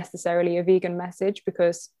than necessarily a vegan message,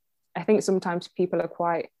 because I think sometimes people are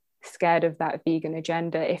quite scared of that vegan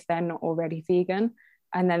agenda if they're not already vegan.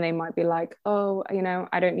 And then they might be like, oh, you know,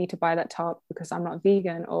 I don't need to buy that top because I'm not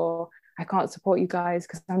vegan, or I can't support you guys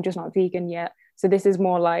because I'm just not vegan yet. So this is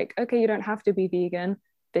more like, okay, you don't have to be vegan.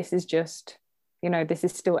 This is just, you know, this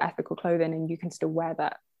is still ethical clothing and you can still wear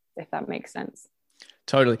that, if that makes sense.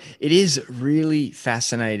 Totally. It is really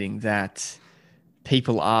fascinating that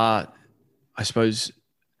people are, I suppose,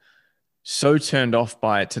 so turned off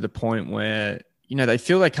by it to the point where, you know, they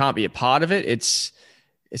feel they can't be a part of it. It's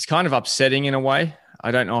kind of upsetting in a way.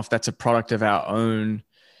 I don't know if that's a product of our own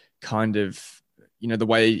kind of, you know, the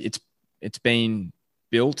way it's been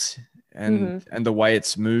built and the way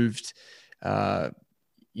it's moved,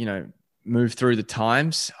 you know, moved through the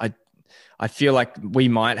times. I feel like we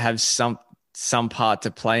might have some part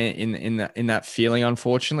to play in that feeling,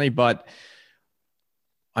 unfortunately, but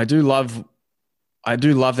I do love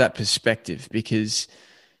that perspective, because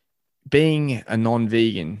being a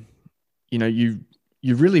non-vegan, you know, you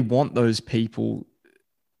really want those people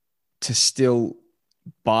to still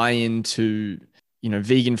buy into, you know,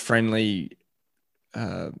 vegan friendly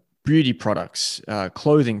beauty products,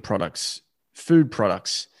 clothing products, food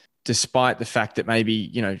products, despite the fact that maybe,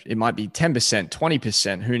 you know, it might be 10%,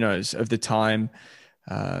 20%, who knows, of the time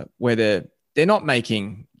where they're not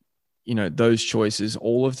making, you know, those choices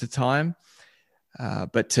all of the time.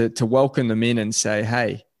 But to welcome them in and say,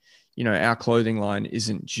 hey, you know, our clothing line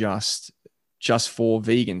isn't just for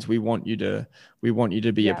vegans. We want you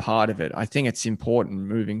to be a part of it. I think it's important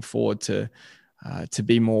moving forward to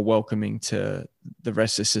be more welcoming to the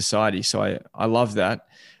rest of society. So I love that.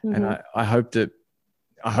 And I hope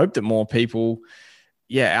that more people,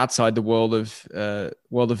 outside the world of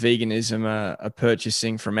veganism are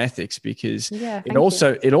purchasing from Ethics, because it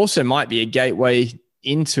also might be a gateway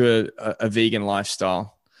into a vegan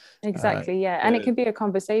lifestyle. Exactly. And it can be a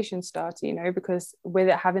conversation starter, you know, because with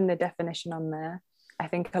it having the definition on there, I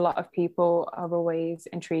think a lot of people are always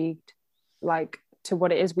intrigued, like, to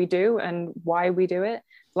what it is we do and why we do it.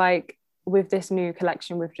 Like with this new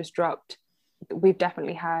collection we've just dropped, we've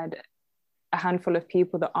definitely had a handful of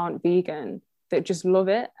people that aren't vegan that just love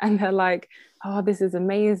it, and they're like, oh, this is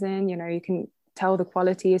amazing, you know, you can tell the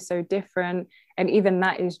quality is so different. And even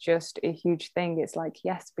that is just a huge thing. It's like,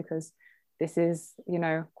 yes, because this is, you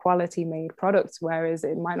know, quality made products, whereas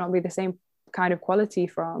it might not be the same kind of quality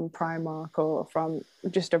from Primark or from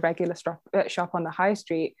just a regular shop on the high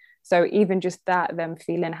street. So even just that, them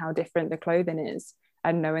feeling how different the clothing is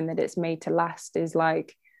and knowing that it's made to last is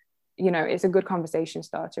like, you know, it's a good conversation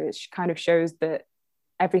starter. It kind of shows that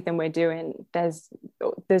everything we're doing, there's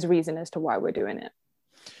reason as to why we're doing it.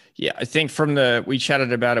 Yeah, I think we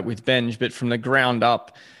chatted about it with Benj, but from the ground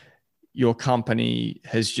up, your company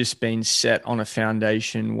has just been set on a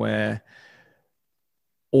foundation where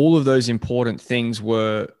all of those important things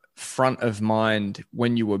were front of mind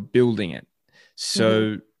when you were building it.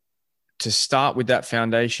 So to start with that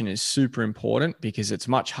foundation is super important, because it's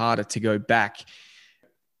much harder to go back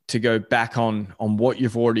on what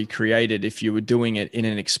you've already created if you were doing it in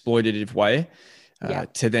an exploitative way.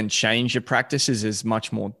 To then change your practices is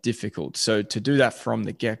much more difficult. So to do that from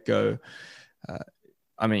the get-go,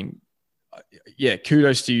 I mean,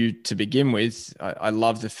 kudos to you to begin with. I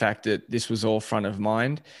love the fact that this was all front of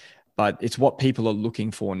mind, but it's what people are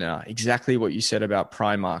looking for now. Exactly what you said about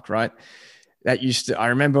Primark, right? That I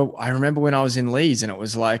remember when I was in Leeds, and it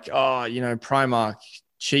was like, oh, you know, Primark,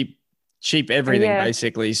 cheap everything,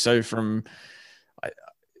 basically. So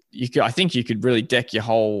I think you could really deck your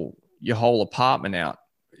whole apartment out.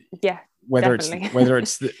 Yeah, whether definitely.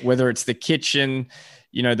 whether it's the kitchen,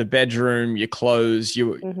 you know, the bedroom, your clothes,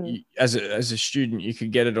 as a student, you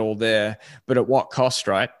could get it all there. But at what cost,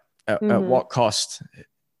 right? At what cost?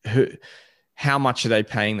 How much are they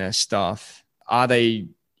paying their staff? Are they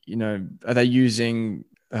using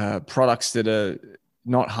products that are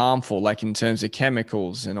not harmful, like in terms of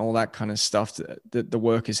chemicals and all that kind of stuff that the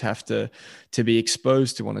workers have to be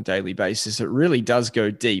exposed to on a daily basis. It really does go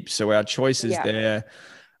deep. So our choices there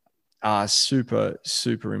are super,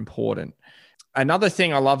 super important. Another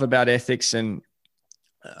thing I love about ethics, and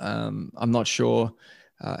I'm not sure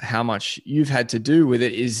how much you've had to do with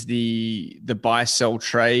it, is the buy, sell,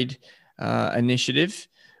 trade initiative.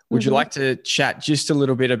 Would you like to chat just a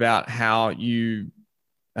little bit about how you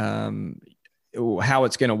how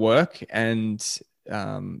it's going to work, and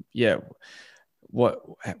tell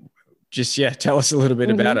us a little bit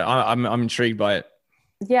about it. I'm intrigued by it.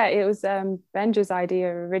 Yeah, it was Benja's idea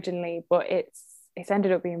originally, but it's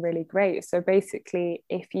ended up being really great. So basically,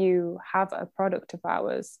 if you have a product of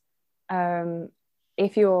ours,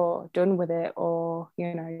 if you're done with it, or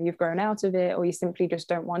you've grown out of it, or you simply just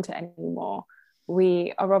don't want it anymore,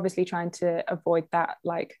 we are obviously trying to avoid that,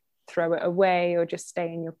 like throw it away or just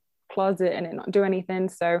stay in your closet and it not do anything.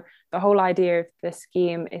 So the whole idea of the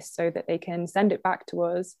scheme is so that they can send it back to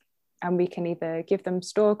us, and we can either give them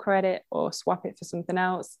store credit or swap it for something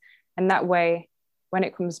else. And that way, when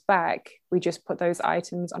it comes back, we just put those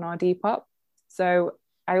items on our Depop. So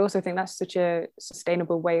I also think that's such a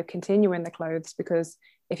sustainable way of continuing the clothes, because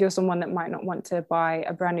if you're someone that might not want to buy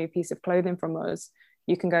a brand new piece of clothing from us,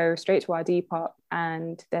 you can go straight to our Depop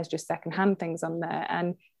and there's just secondhand things on there.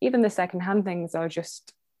 And even the secondhand things are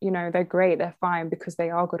just, they're great, they're fine because they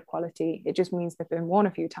are good quality. It just means they've been worn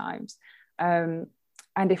a few times. And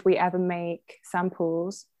if we ever make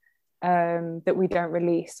samples that we don't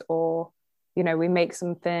release, or, we make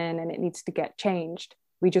something and it needs to get changed,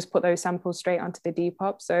 we just put those samples straight onto the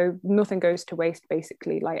Depop. So nothing goes to waste,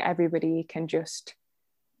 basically. Like everybody can just,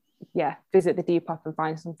 visit the Depop and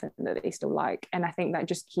find something that they still like. And I think that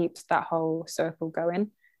just keeps that whole circle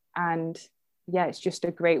going. And it's just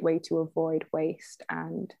a great way to avoid waste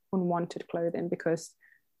and unwanted clothing, because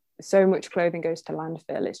so much clothing goes to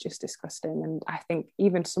landfill. It's just disgusting. And I think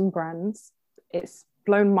even some brands, it's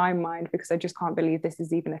blown my mind, because I just can't believe this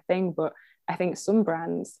is even a thing. But I think some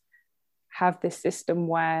brands have this system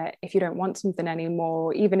where if you don't want something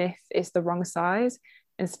anymore, even if it's the wrong size,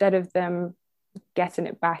 instead of them getting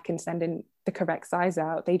it back and sending the correct size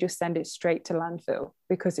out, they just send it straight to landfill,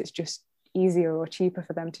 because it's just easier or cheaper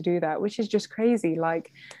for them to do that, which is just crazy.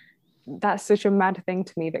 Like, that's such a mad thing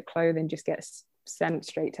to me, that clothing just gets sent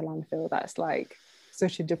straight to landfill. That's like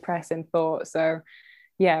such a depressing thought. So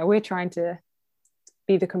we're trying to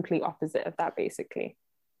be the complete opposite of that, basically.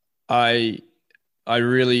 I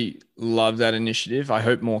really love that initiative. I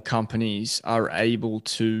hope more companies are able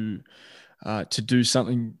to do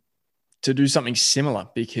something similar,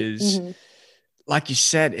 because like you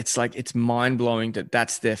said, it's mind-blowing that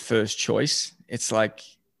that's their first choice. It's like,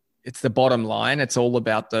 it's the bottom line. It's all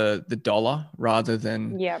about the dollar, rather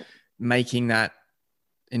than making that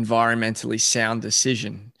environmentally sound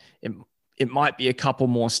decision. It might be a couple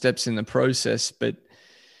more steps in the process, but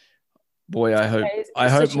boy, I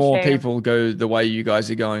hope more people go the way you guys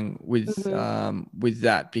are going with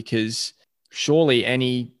that, because surely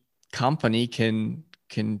any company can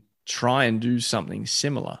try and do something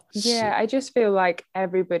similar. I just feel like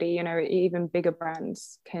everybody, even bigger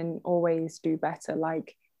brands can always do better.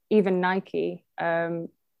 Like even Nike,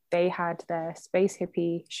 they had their Space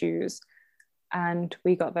Hippie shoes, and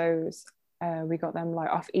we got those. We got them like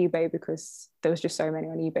off eBay, because there was just so many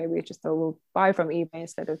on eBay. We just thought we'll buy from eBay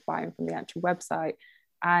instead of buying from the actual website.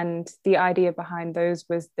 And the idea behind those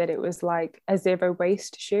was that it was like a zero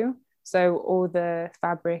waste shoe. So all the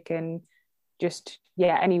fabric and just,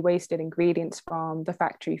 any wasted ingredients from the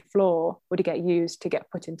factory floor would get used to get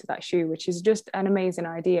put into that shoe, which is just an amazing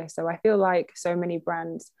idea. So I feel like so many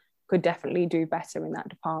brands could definitely do better in that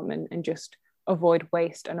department and just avoid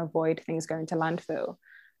waste and avoid things going to landfill.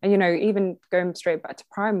 And, even going straight back to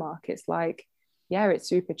Primark, it's like, it's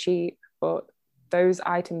super cheap, but those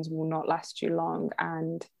items will not last you long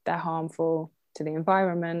and they're harmful to the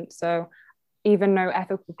environment. So even though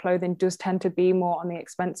ethical clothing does tend to be more on the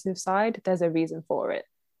expensive side, there's a reason for it,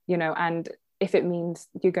 and if it means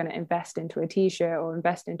you're going to invest into a t-shirt or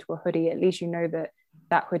invest into a hoodie, at least you know that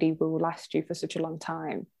that hoodie will last you for such a long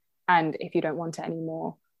time. And if you don't want it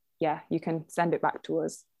anymore, you can send it back to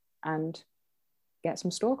us and get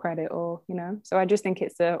some store credit, or so I just think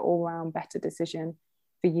it's an all-round better decision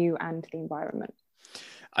for you and the environment.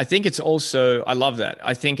 I think it's also, I love that.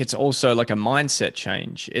 I think it's also like a mindset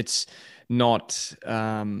change. It's not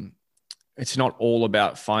all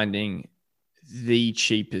about finding the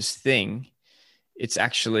cheapest thing. It's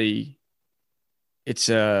actually, it's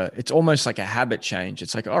almost like a habit change.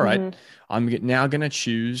 It's like, all right, I'm now going to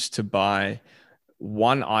choose to buy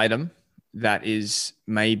one item that is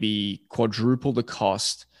maybe quadruple the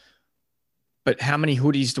cost, but how many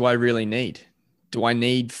hoodies do I really need? Do I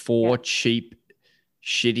need 4 cheap,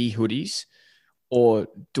 shitty hoodies? Or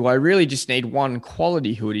do I really just need one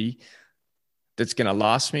quality hoodie that's going to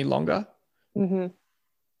last me longer? Mm-hmm.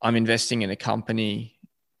 I'm investing in a company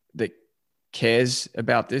that cares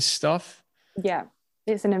about this stuff. Yeah,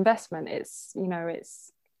 it's an investment. It's,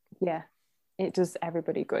 it does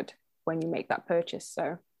everybody good when you make that purchase.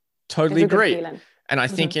 So totally agree. And I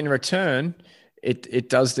mm-hmm. think in return, it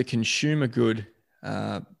does the consumer good,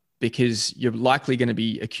 because you're likely going to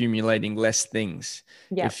be accumulating less things.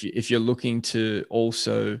 If you're looking to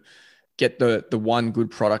also get the one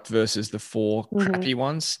good product versus the 4 mm-hmm. crappy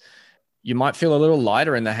ones, you might feel a little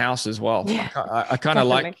lighter in the house as well. Yeah, I kind of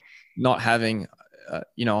like not having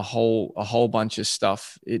a whole bunch of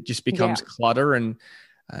stuff. It just becomes clutter, and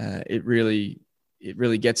it really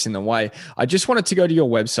gets in the way. I just wanted to go to your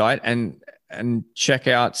website and check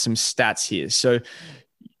out some stats here. So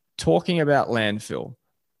talking about landfill,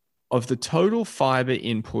 of the total fiber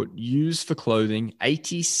input used for clothing,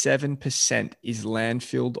 87% is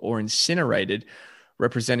landfilled or incinerated,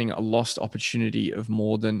 representing a lost opportunity of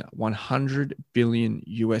more than $100 billion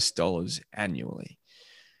annually.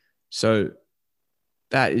 So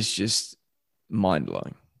that is just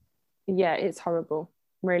mind-blowing. Yeah, it's horrible.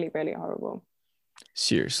 Really, really horrible.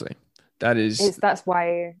 Seriously. That's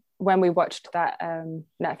why when we watched that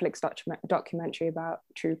Netflix documentary about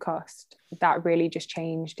true cost, that really just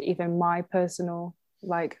changed even my personal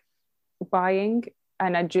buying.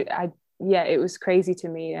 And it was crazy to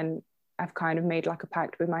me. And I've kind of made a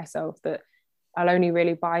pact with myself that I'll only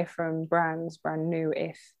really buy from brands brand new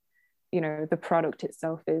if, the product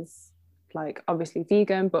itself is obviously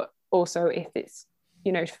vegan, but also if it's,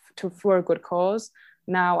 for a good cause.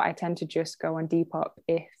 Now I tend to just go on Depop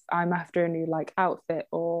if I'm after a new outfit,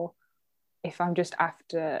 or if I'm just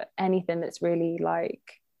after anything that's really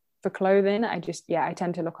for clothing. I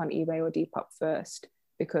tend to look on eBay or Depop first,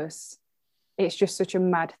 because it's just such a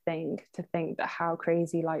mad thing to think that how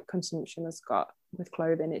crazy consumption has got with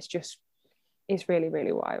clothing. It's really,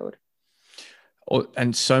 really wild.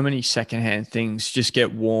 And so many secondhand things just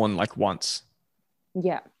get worn once.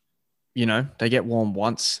 Yeah. They get worn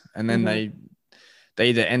once, and then mm-hmm. they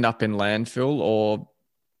either end up in landfill, or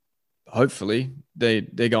hopefully they're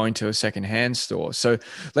going to a secondhand store. So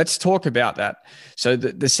let's talk about that. So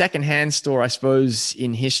the secondhand store, I suppose,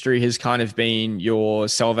 in history has kind of been your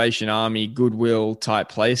Salvation Army, Goodwill type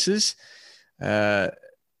places. And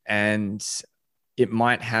it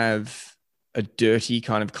might have a dirty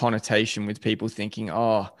kind of connotation with people thinking,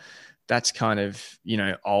 oh, that's kind of,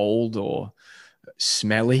 old or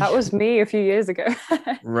smelly. That was me a few years ago.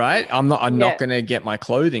 Right? I'm not going to get my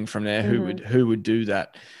clothing from there. Mm-hmm. Who would do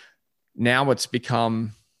that? Now it's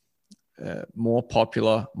become more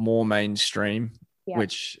popular, more mainstream,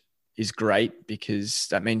 which is great, because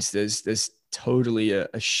that means there's totally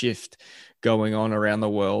a shift going on around the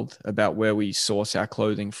world about where we source our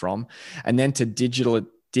clothing from. And then to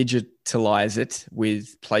digitalize it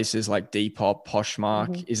with places like Depop, Poshmark.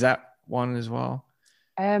 Mm-hmm. Is that one as well?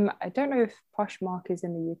 I don't know if Poshmark is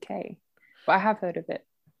in the UK, but I have heard of it.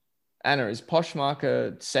 Anna, is Poshmark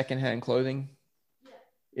a secondhand clothing?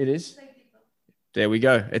 Yeah. It is? There we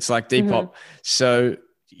go. It's like Depop. Mm-hmm. So,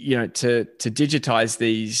 to digitize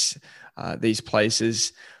these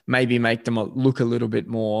places, maybe make them look a little bit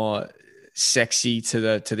more sexy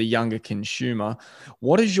to the younger consumer.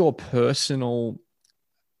 What is your personal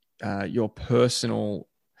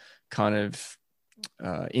kind of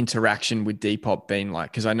interaction with Depop been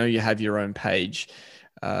like? Because I know you have your own page.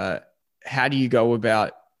 How do you go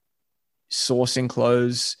about sourcing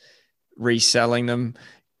clothes, reselling them?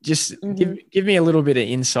 Just give me a little bit of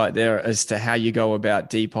insight there as to how you go about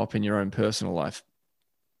Depop in your own personal life.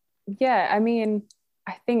 Yeah, I mean,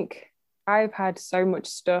 I think I've had so much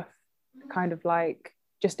stuff kind of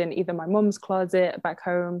just in either my mum's closet back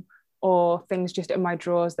home, or things just in my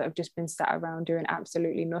drawers that have just been sat around doing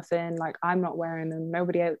absolutely nothing. I'm not wearing them.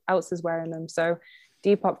 Nobody else is wearing them. So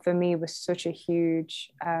Depop for me was such a huge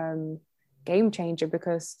game changer,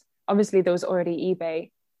 because obviously there was already eBay,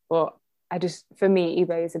 but for me,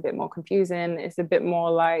 eBay is a bit more confusing. It's a bit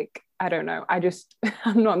more I don't know.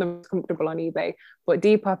 I'm not the most comfortable on eBay, but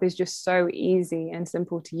Depop is just so easy and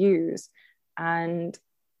simple to use. And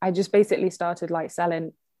I just basically started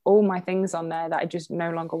selling all my things on there that I just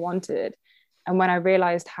no longer wanted. And when I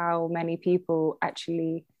realized how many people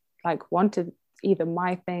actually wanted either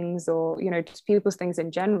my things or, just people's things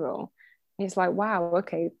in general, it's wow,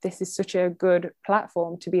 okay, this is such a good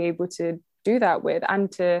platform to be able to do that with. And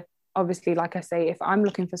to obviously, like I say, if I'm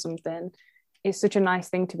looking for something, it's such a nice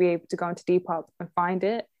thing to be able to go onto Depop and find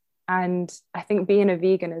it. And I think being a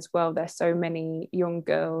vegan as well, there's so many young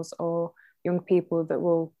girls or young people that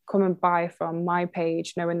will come and buy from my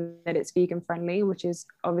page knowing that it's vegan friendly, which is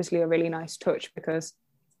obviously a really nice touch, because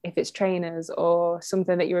if it's trainers or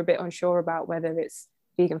something that you're a bit unsure about whether it's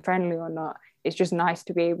vegan friendly or not, it's just nice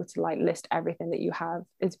to be able to like list everything that you have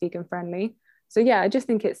is vegan friendly. So yeah, I just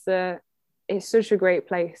think it's such a great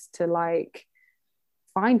place to like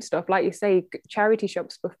find stuff. Like you say, charity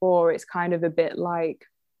shops before, it's kind of a bit like,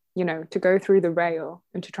 you know, to go through the rail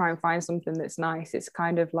and to try and find something that's nice, it's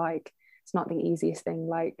kind of like, it's not the easiest thing.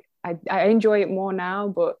 Like I enjoy it more now,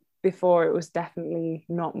 but before it was definitely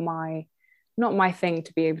not my thing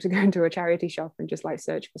to be able to go into a charity shop and just like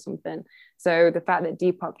search for something. So the fact that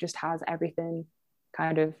Depop just has everything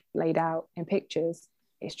kind of laid out in pictures,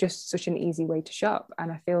 it's just such an easy way to shop.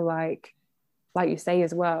 And I feel like you say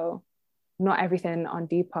as well, not everything on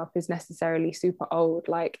Depop is necessarily super old.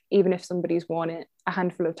 Like even if somebody's worn it a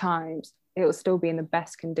handful of times, it will still be in the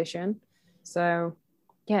best condition. So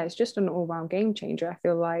yeah, it's just an all-round game changer. I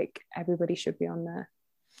feel like everybody should be on there.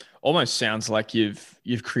 Almost sounds like you've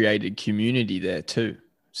created community there too.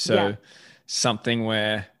 So yeah. Something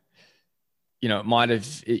where, you know,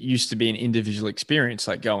 it used to be an individual experience,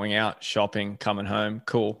 like going out shopping, coming home,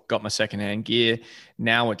 cool, got my secondhand gear.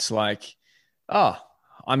 Now it's like, oh,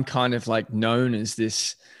 I'm kind of like known as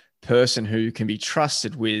this person who can be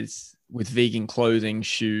trusted with vegan clothing,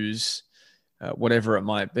 shoes, whatever it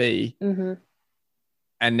might be. Mm-hmm.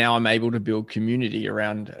 And now I'm able to build community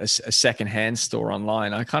around a secondhand store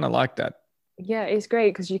online. I kind of like that. Yeah, it's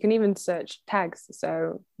great because you can even search tags.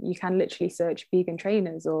 So you can literally search vegan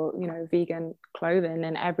trainers or, you know, vegan clothing,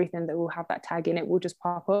 and everything that will have that tag in it will just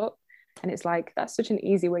pop up. And it's like, that's such an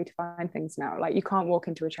easy way to find things now. Like you can't walk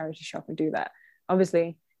into a charity shop and do that.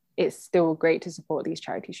 Obviously, it's still great to support these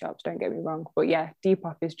charity shops, don't get me wrong. But yeah,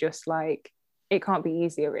 Depop is just like, it can't be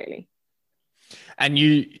easier really. And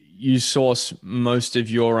you source most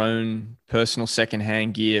of your own personal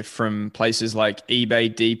secondhand gear from places like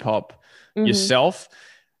eBay, Depop, yourself.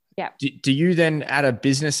 Yeah. Do you then add a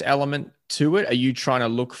business element to it? Are you trying to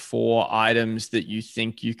look for items that you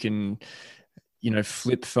think you can, you know,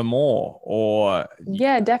 flip for more? Or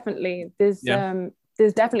yeah, definitely. There's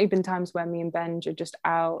definitely been times where me and Benj are just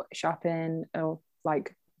out shopping or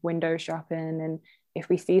like window shopping, and if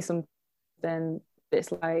we see something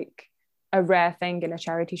that's like a rare thing in a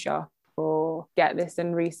charity shop, or get this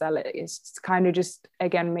and resell it, it's kind of just,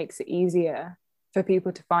 again, makes it easier for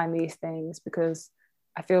people to find these things, because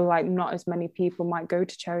I feel like not as many people might go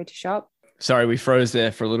to charity shop. Sorry, we froze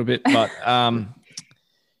there for a little bit, but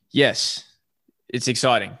yes, it's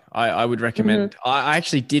exciting. I would recommend. I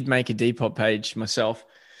actually did make a Depop page myself.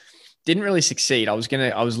 Didn't really succeed. I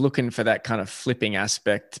was looking for that kind of flipping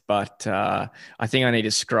aspect, but I think I need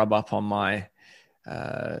to scrub up on my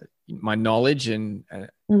knowledge and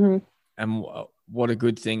what are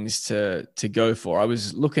good things to go for. I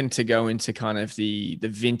was looking to go into kind of the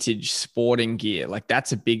vintage sporting gear. Like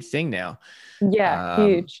that's a big thing now. Yeah,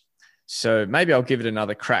 huge. So maybe I'll give it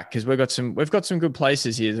another crack, because we've got some good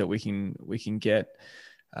places here that we can get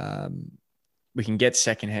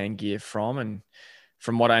secondhand gear from. And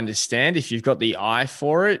from what I understand, if you've got the eye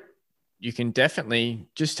for it, you can definitely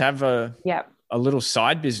just have a little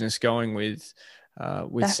side business going with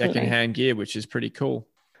secondhand gear, which is pretty cool.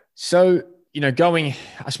 So, you know, going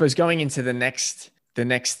into the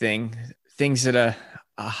next thing, things that are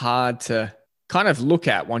hard to kind of look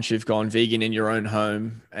at once you've gone vegan in your own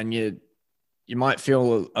home, and you might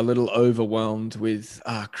feel a little overwhelmed with,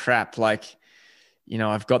 crap, like, you know,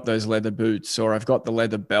 I've got those leather boots, or I've got the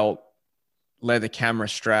leather belt, leather camera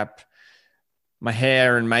strap, my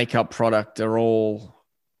hair and makeup product are all,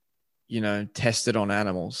 you know, tested on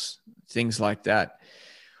animals, things like that.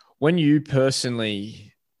 When you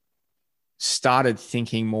personally started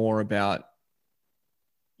thinking more about,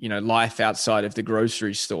 you know, life outside of the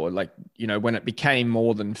grocery store, like, you know, when it became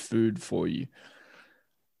more than food for you,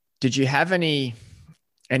 did you have any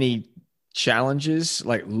challenges,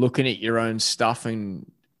 like looking at your own stuff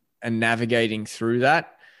and navigating through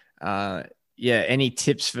that? Any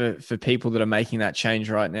tips for people that are making that change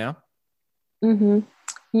right now?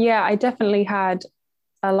 Yeah, I definitely had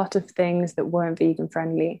a lot of things that weren't vegan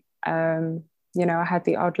friendly. You know, I had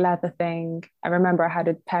the odd leather thing. I remember I had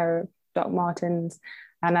a pair of Doc Martens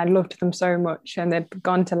and I loved them so much, and they'd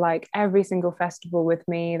gone to like every single festival with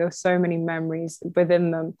me. There were so many memories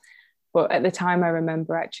within them. But at the time, I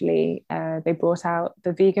remember actually they brought out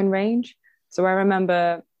the vegan range. So I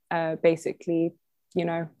remember basically, you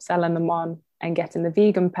know, selling them on and getting the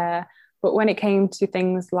vegan pair. But when it came to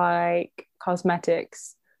things like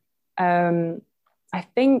cosmetics, I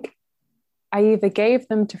think I either gave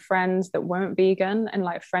them to friends that weren't vegan and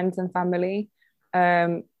like friends and family,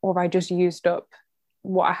 or I just used up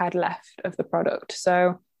what I had left of the product.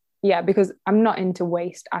 So yeah, because I'm not into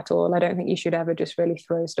waste at all. I don't think you should ever just really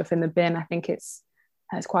throw stuff in the bin. I think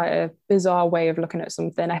that's quite a bizarre way of looking at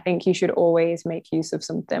something. I think you should always make use of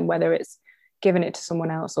something, whether it's giving it to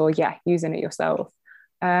someone else or using it yourself.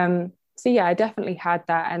 So yeah, I definitely had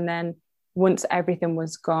that. And then once everything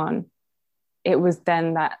was gone, it was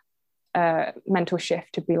then that mental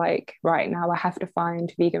shift to be like, right, now I have to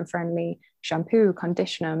find vegan friendly shampoo,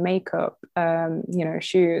 conditioner, makeup,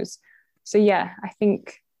 shoes. So yeah, I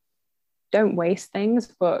think don't waste things,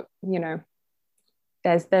 but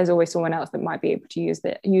there's always someone else that might be able to use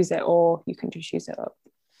it, or you can just use it up.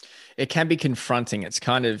 It can be confronting. It's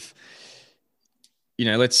kind of,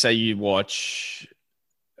 let's say you watch,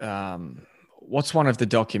 what's one of the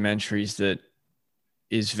documentaries that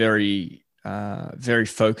is very, very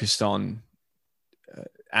focused on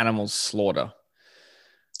animals slaughter?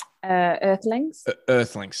 Earthlings.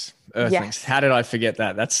 Earthlings. Yes. How did I forget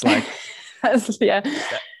that? That's like, that's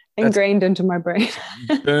ingrained into my brain.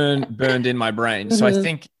 burned in my brain. Mm-hmm. So I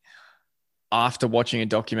think after watching a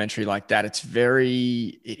documentary like that, it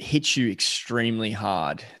hits you extremely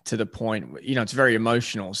hard to the point, it's very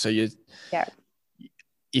emotional. So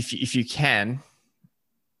if you can,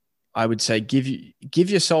 I would say give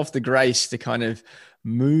yourself the grace to kind of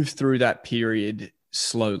move through that period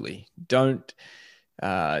slowly. Don't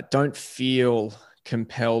feel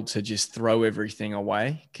compelled to just throw everything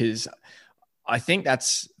away, because I think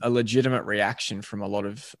that's a legitimate reaction from a lot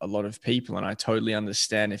of people, and I totally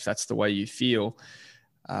understand if that's the way you feel.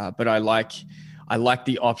 But I like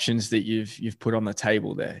the options that you've put on the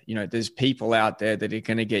table there. There's people out there that are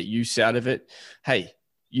going to get use out of it. Hey,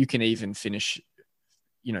 you can even finish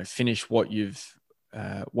what you've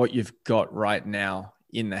got right now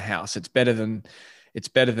in the house. It's better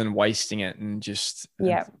than wasting it and just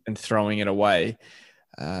and throwing it away.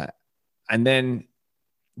 And then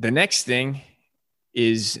the next thing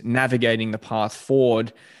is navigating the path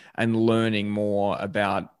forward and learning more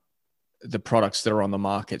about the products that are on the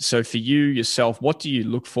market. So for you yourself, what do you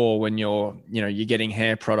look for when you're getting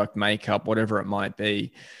hair product, makeup, whatever it might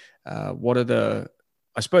be? What are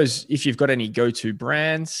I suppose if you've got any go-to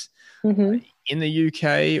brands in the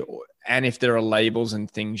UK, and if there are labels and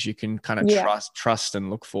things you can kind of trust and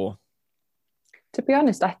look for? To be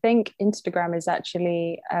honest, I think Instagram has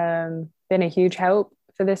actually been a huge help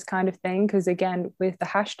for this kind of thing, because again, with the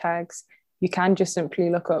hashtags, you can just simply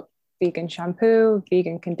look up vegan shampoo,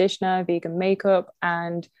 vegan conditioner, vegan makeup,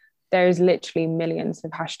 and there's literally millions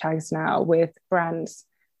of hashtags now with brands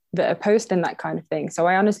that are posting that kind of thing. So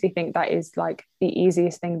I honestly think that is like the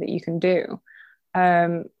easiest thing that you can do.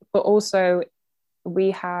 But also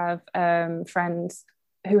we have friends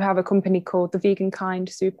who have a company called the Vegan Kind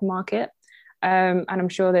Supermarket. And I'm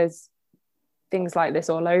sure there's things like this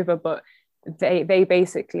all over, but they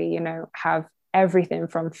basically, have everything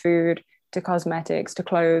from food to cosmetics to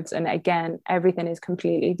clothes. And again, everything is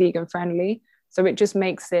completely vegan friendly. So it just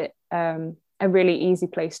makes it a really easy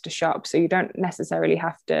place to shop. So you don't necessarily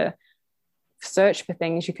have to search for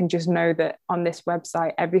things. You can just know that on this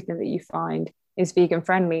website, everything that you find is vegan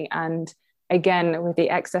friendly. And again, with the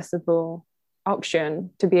accessible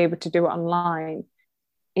option to be able to do it online,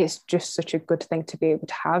 it's just such a good thing to be able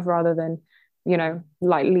to have, rather than,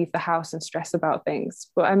 like leave the house and stress about things.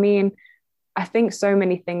 But I mean, I think so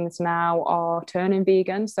many things now are turning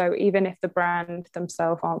vegan. So even if the brand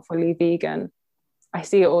themselves aren't fully vegan, I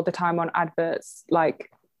see it all the time on adverts,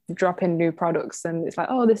 like dropping new products, and it's like,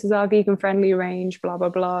 oh, this is our vegan friendly range, blah, blah,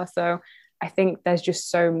 blah. So I think there's just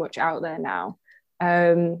so much out there now.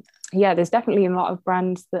 There's definitely a lot of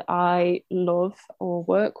brands that I love or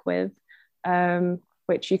work with,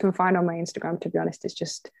 which you can find on my Instagram. To be honest,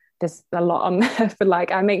 there's a lot on there for,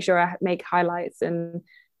 like, I make sure I make highlights and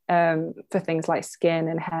for things like skin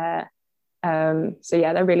and hair. So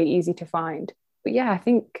yeah, they're really easy to find. But yeah, I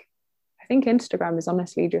think Instagram is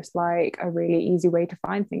honestly just like a really easy way to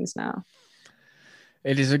find things now.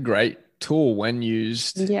 It is a great tool when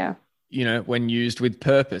used. Yeah. When used with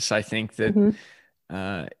purpose. I think that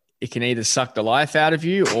it can either suck the life out of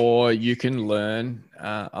you, or you can learn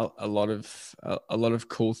a lot of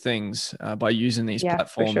cool things by using these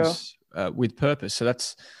platforms with purpose. So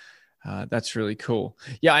that's really cool.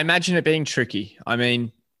 Yeah, I imagine it being tricky. I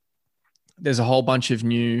mean, there's a whole bunch of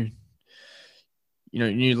new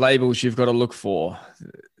labels you've got to look for.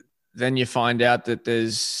 Then you find out that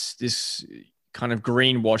there's this kind of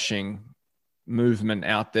greenwashing movement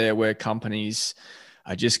out there where companies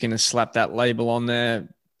are just going to slap that label on there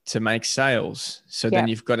to make sales. So Yeah. then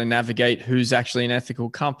you've got to navigate who's actually an ethical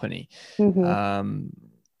company.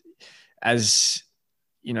 As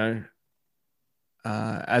you know,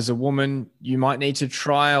 as a woman, you might need to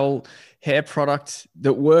trial hair product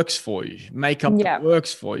that works for you, makeup that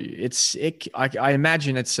works for you. I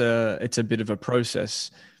imagine it's a bit of a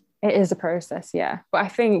process. It is a process, yeah. But I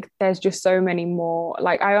think there's just so many more.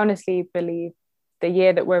 Like, I honestly believe the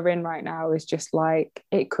year that we're in right now is just like,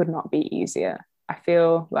 it could not be easier. I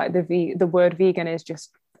feel like the word vegan is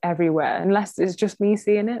just everywhere, unless it's just me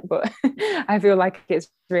seeing it. But I feel like it's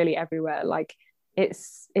really everywhere. Like,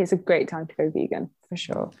 it's a great time to go vegan for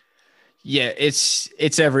sure. Yeah,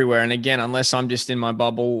 it's everywhere. And again, unless I'm just in my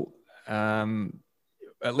bubble,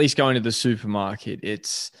 at least going to the supermarket,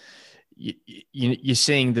 you're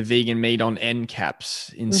seeing the vegan meat on end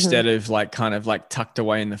caps instead of like kind of like tucked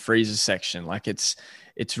away in the freezer section. Like it's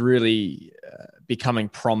really becoming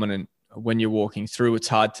prominent when you're walking through. It's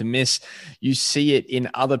hard to miss. You see it in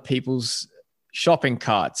other people's shopping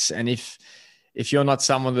carts. And if you're not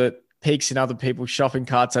someone that peeks in other people's shopping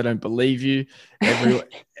carts, I don't believe you.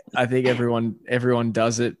 I think everyone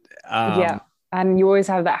does it. Yeah. And you always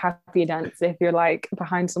have that happy dance if you're like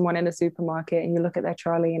behind someone in a supermarket and you look at their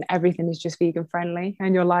trolley and everything is just vegan friendly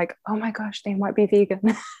and you're like, oh my gosh, they might be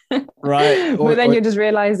vegan. Right. But then you're just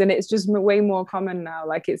realizing it's just way more common now.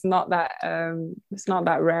 Like it's not that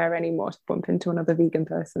rare anymore to bump into another vegan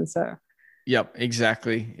person. So yep,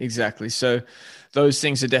 exactly. So those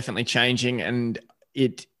things are definitely changing, and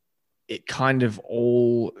it kind of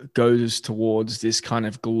all goes towards this kind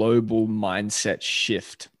of global mindset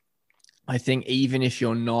shift. I think even if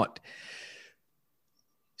you're not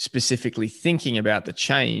specifically thinking about the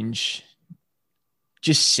change,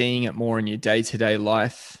 just seeing it more in your day-to-day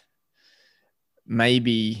life,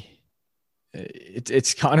 maybe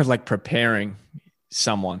it's kind of like preparing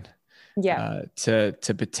someone to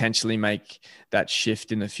potentially make that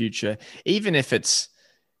shift in the future. Even if it's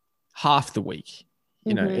half the week,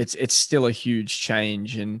 you know, it's still a huge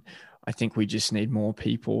change. And I think we just need more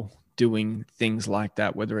people doing things like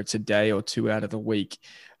that, whether it's a day or two out of the week,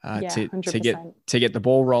 to get the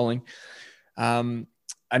ball rolling.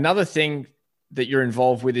 Another thing that you're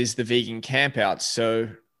involved with is the vegan campouts. So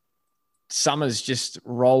summer's just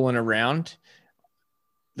rolling around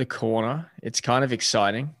the corner. It's kind of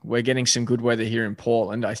exciting. We're getting some good weather here in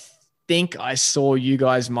Portland. I think I saw you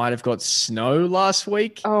guys might have got snow last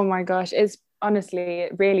week. Oh my gosh. It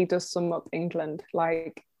really does sum up England.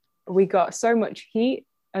 Like we got so much heat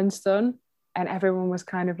and sun, and everyone was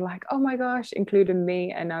kind of like, oh my gosh, including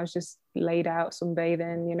me. And I was just laid out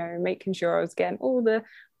sunbathing, you know, making sure I was getting all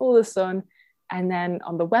the sun. And then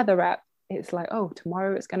on the weather app, it's like, oh,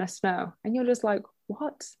 tomorrow it's gonna snow. And you're just like,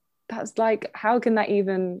 what? That's like, how can that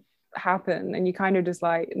even happen? And you kind of just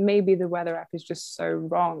like, maybe the weather app is just so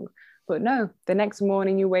wrong. But no, the next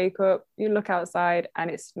morning you wake up, you look outside and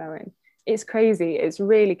it's snowing. It's crazy. It's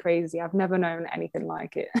really crazy. I've never known anything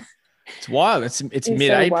like it. It's wild. It's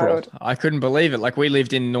mid-April. So I couldn't believe it. Like we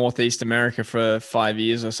lived in Northeast America for 5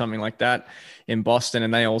 years or something like that in Boston,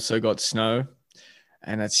 and they also got snow.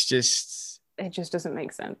 And it just doesn't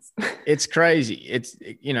make sense. It's crazy.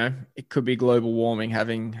 It could be global warming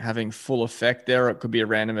having full effect there. It could be a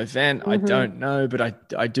random event. I don't know, but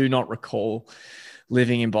I do not recall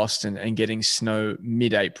living in Boston and getting snow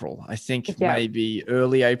mid-April. I think maybe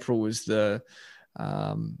early April was the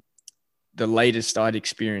latest I'd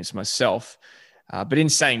experienced myself. But in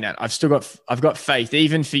saying that, I've got faith,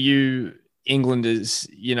 even for you Englanders,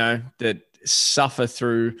 you know, that suffer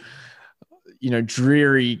through, you know,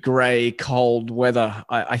 dreary, grey, cold weather.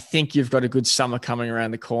 I think you've got a good summer coming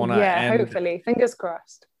around the corner. Yeah, and hopefully. Fingers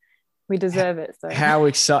crossed. We deserve it. So how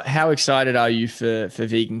excited are you for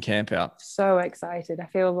Vegan Campout? So excited. I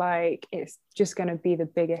feel like it's just going to be the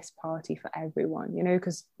biggest party for everyone, you know,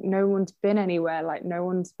 because no one's been anywhere. Like no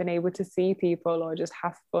one's been able to see people or just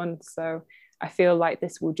have fun. So I feel like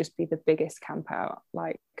this will just be the biggest campout,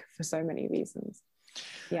 like for so many reasons.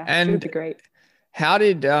 Yeah, and it would be great. How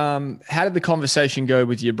did the conversation go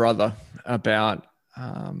with your brother about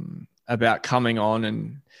coming on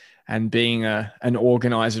and being an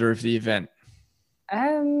organizer of the event?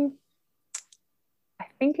 I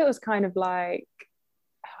think it was kind of like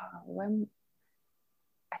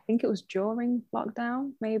I think it was during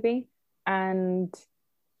lockdown maybe, and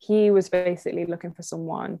he was basically looking for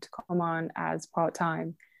someone to come on as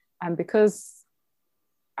part-time, and because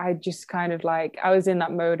I just kind of like, I was in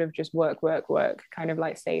that mode of just work, kind of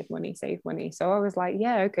like save money. So I was like,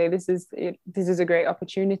 yeah, okay, this is a great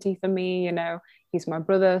opportunity for me. You know, he's my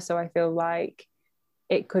brother. So I feel like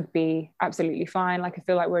it could be absolutely fine. Like, I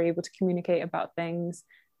feel like we're able to communicate about things.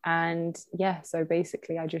 And yeah, so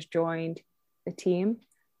basically I just joined the team,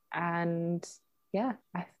 and yeah,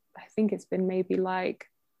 I think it's been maybe like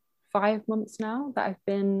 5 months now that I've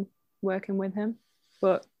been working with him.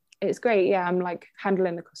 But it's great. Yeah, I'm like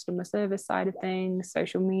handling the customer service side of things,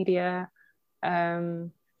 social media.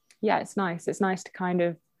 Yeah, it's nice. It's nice to kind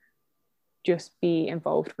of just be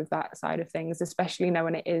involved with that side of things, especially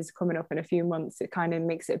knowing it is coming up in a few months. It kind of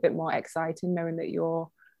makes it a bit more exciting knowing that you're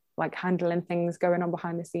like handling things going on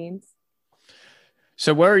behind the scenes.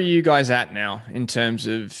 So where are you guys at now in terms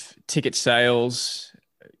of ticket sales?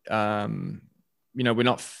 We're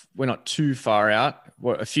not too far out.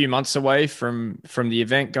 We're a few months away from the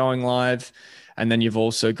event going live, and then you've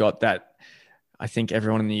also got that. I think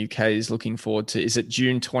everyone in the UK is looking forward to. Is it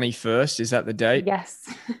June 21st? Is that the date?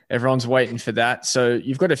 Yes. Everyone's waiting for that. So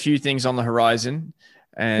you've got a few things on the horizon,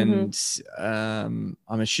 and I'm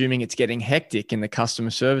assuming it's getting hectic in the customer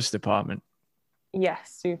service department.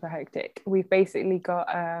 Yes, super hectic. We've basically got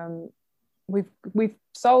we've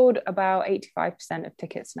sold about 85% of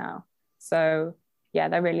tickets now. So yeah,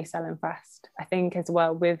 they're really selling fast. I think as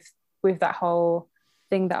well with that whole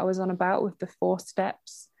thing that I was on about with the 4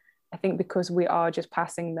 steps, I think because we are just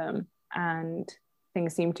passing them and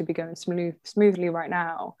things seem to be going smoothly right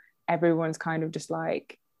now, everyone's kind of just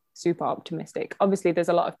like super optimistic. Obviously, there's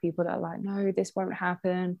a lot of people that are like, no, this won't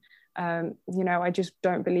happen. I just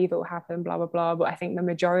don't believe it will happen, blah, blah, blah. But I think the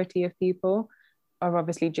majority of people are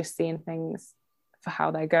obviously just seeing things for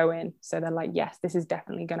how they're going. So they're like, yes, this is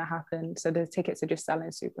definitely going to happen. So the tickets are just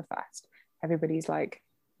selling super fast. Everybody's like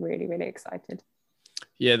really, really excited.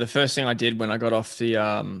 Yeah, the first thing I did when I got off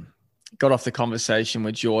the conversation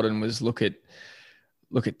with Jordan was look at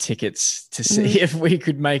tickets to see if we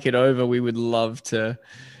could make it over. We would love to.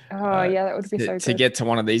 Oh yeah, that would be so good to get to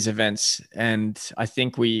one of these events. And I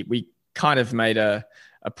think we kind of made a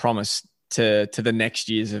promise to the next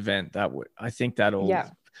year's event I think that'll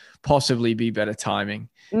possibly be better timing.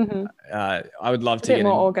 I would love to get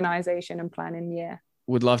more organization and planning. Yeah.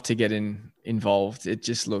 Would love to get involved. It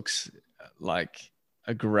just looks like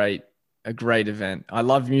a great event. I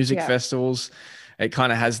love music festivals. It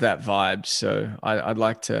kind of has that vibe. So I'd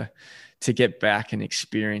like to get back and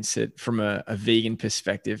experience it from a vegan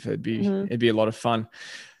perspective. It'd be a lot of fun.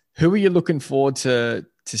 Who are you looking forward to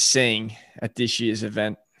seeing at this year's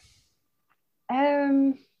event?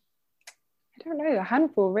 I don't know, a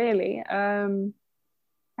handful really. I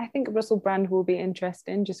think Russell Brand will be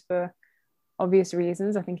interesting just for obvious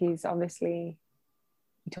reasons. I think he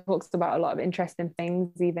talks about a lot of interesting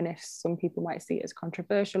things, even if some people might see it as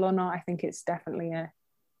controversial or not. I think it's definitely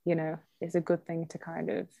it's a good thing to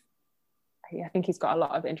kind of, I think he's got a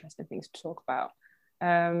lot of interesting things to talk about.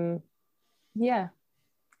 Kind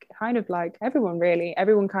of like everyone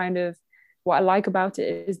kind of, what I like about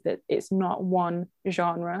it is that it's not one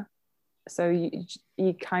genre. So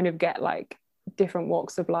you kind of get like different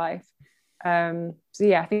walks of life. I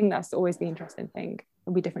think that's always the interesting thing.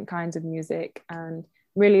 There'll be different kinds of music, and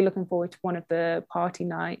really looking forward to one of the party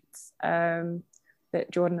nights that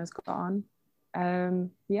Jordan has got on.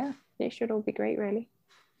 It should all be great, really.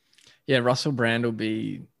 Yeah, Russell Brand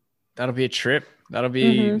that'll be a trip. That'll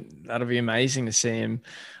be amazing to see him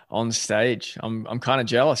on stage. I'm kind of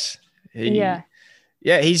jealous.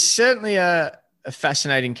 He's certainly a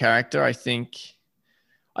fascinating character. I think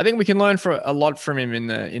we can learn a lot from him in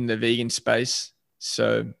the vegan space.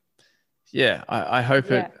 So yeah, I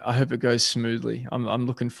hope it goes smoothly. I'm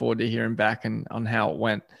looking forward to hearing back on how it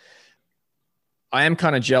went. I am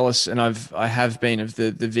kind of jealous, and I have been, of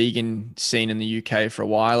the vegan scene in the UK for a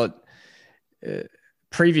while.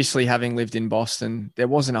 Previously, having lived in Boston, there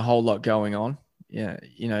wasn't a whole lot going on,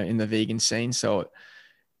 in the vegan scene. So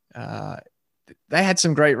they had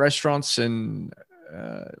some great restaurants, and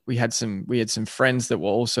we had some friends that were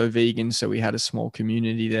also vegan. So we had a small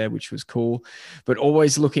community there, which was cool. But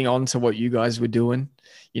always looking on to what you guys were doing,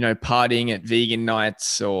 partying at vegan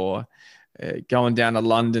nights, or going down to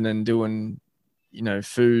London and doing,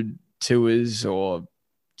 food tours, or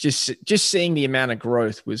just seeing the amount of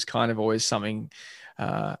growth was kind of always something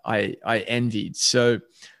I envied. So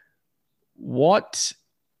what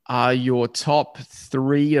are your top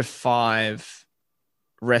 3 to 5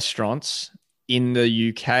 restaurants in the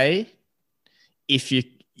UK, if you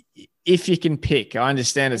can pick? I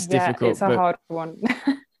understand it's difficult. It's a hard one.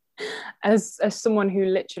 As someone who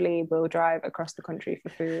literally will drive across the country for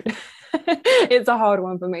food, it's a hard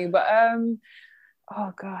one for me. But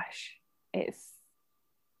oh gosh, do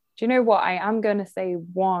you know what? I am going to say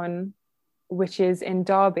one, which is in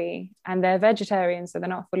Derby, and they're vegetarian, so they're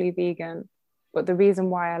not fully vegan. But the reason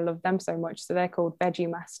why I love them so much, so they're called Veggie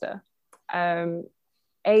Master.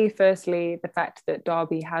 Firstly, the fact that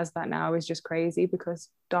Derby has that now is just crazy, because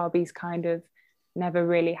Derby's kind of never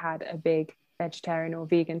really had a big vegetarian or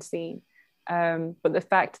vegan scene. But the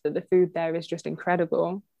fact that the food there is just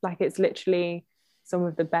incredible, like it's literally some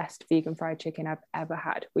of the best vegan fried chicken I've ever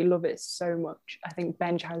had. We love it so much. I think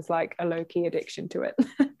Benj has like a low-key addiction to it.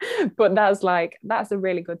 But that's a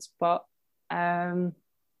really good spot.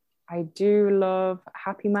 I do love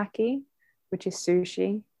Happy Maki, which is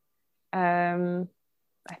sushi. I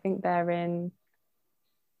think they're in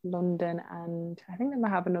London, and I think they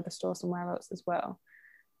might have another store somewhere else as well.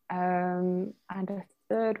 And a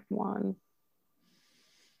third one,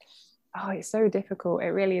 oh, it's so difficult. It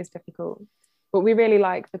really is difficult. But we really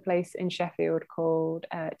like the place in Sheffield called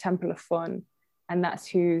Temple of Fun, and that's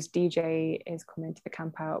whose DJ is coming to the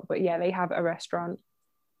camp out. But yeah, they have a restaurant,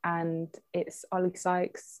 and it's Ollie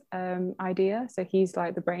Sykes' idea. So he's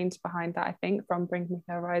like the brains behind that, I think, from Bring Me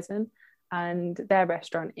the Horizon. And their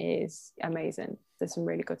restaurant is amazing. There's some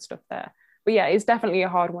really good stuff there. But yeah, it's definitely a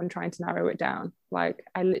hard one trying to narrow it down. Like,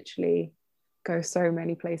 I literally go so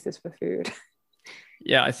many places for food.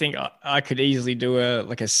 Yeah, I think I could easily do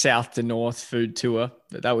a south to north food tour.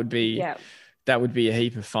 That would be a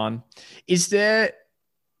heap of fun. Is there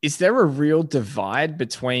a real divide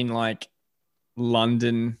between like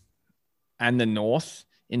London and the north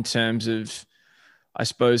in terms of, I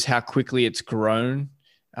suppose, how quickly it's grown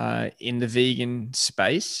in the vegan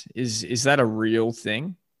space? Is that a real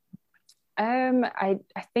thing? I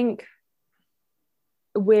think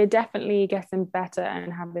we're definitely getting better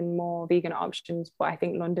and having more vegan options, but I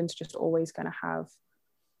think London's just always going to have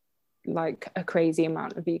like a crazy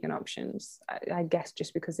amount of vegan options, I guess,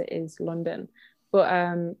 just because it is London.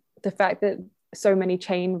 But the fact that so many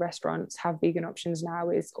chain restaurants have vegan options now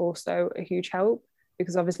is also a huge help,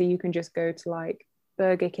 because obviously you can just go to like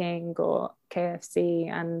Burger King or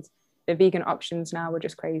KFC and the vegan options now are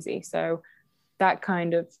just crazy. So that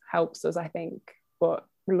kind of helps us, I think. But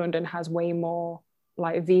London has way more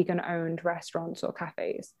like vegan owned restaurants or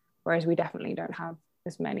cafes, whereas we definitely don't have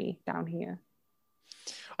as many down here.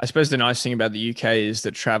 I suppose the nice thing about the UK is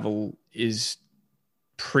that travel is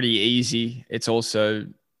pretty easy. It's also,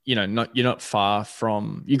 you're not far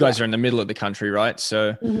from, you guys are in the middle of the country, right?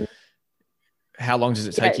 So how long does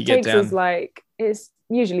it take you to get down? It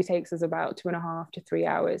usually takes us about 2.5 to 3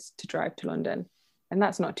 hours to drive to London. And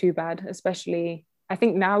that's not too bad, especially, I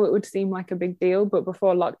think now it would seem like a big deal, but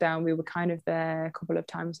before lockdown, we were kind of there a couple of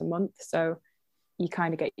times a month. So you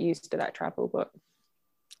kind of get used to that travel. But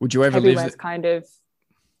would you ever live in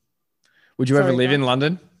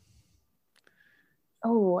London?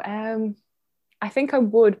 I think I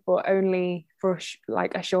would, but only for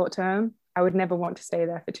like a short term. I would never want to stay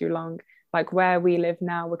there for too long. Like where we live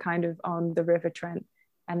now, we're kind of on the River Trent,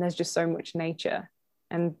 and there's just so much nature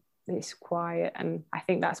and it's quiet, and I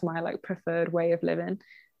think that's my like preferred way of living.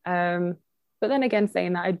 But then again,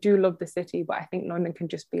 saying that, I do love the city, but I think London can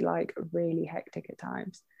just be like really hectic at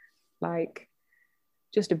times, like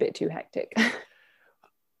just a bit too hectic.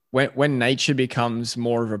 When nature becomes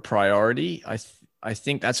more of a priority, I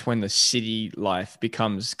think that's when the city life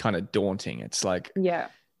becomes kind of daunting. It's like,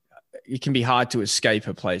 it can be hard to escape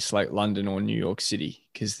a place like London or New York City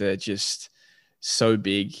because they're just so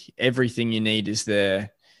big. Everything you need is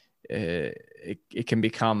there. It can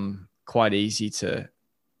become quite easy to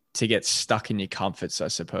get stuck in your comforts, I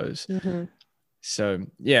suppose. Mm-hmm. So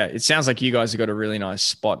yeah, it sounds like you guys have got a really nice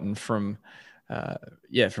spot, and from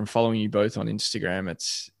following you both on Instagram,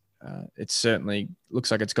 it certainly looks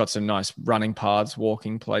like it's got some nice running paths,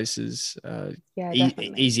 walking places,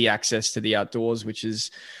 easy access to the outdoors, which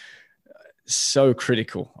is so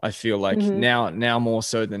critical. I feel like now more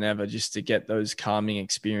so than ever, just to get those calming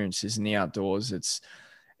experiences in the outdoors. It's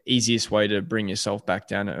easiest way to bring yourself back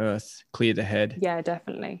down to earth, clear the head. Yeah,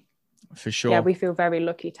 definitely. For sure. Yeah, we feel very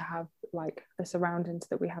lucky to have like the surroundings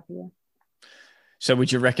that we have here. So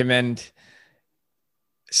would you recommend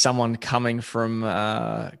someone coming from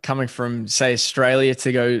say Australia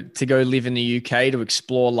to go live in the UK to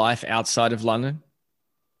explore life outside of London?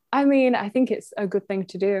 I mean, I think it's a good thing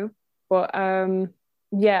to do, but I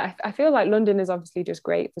feel like London is obviously just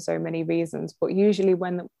great for so many reasons, but usually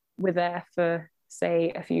when we're there for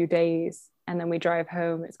say a few days and then we drive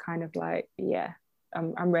home, it's kind of like,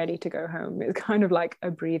 I'm ready to go home. It's kind of like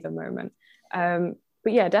a breather moment. But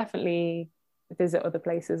yeah, definitely visit other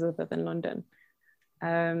places other than London.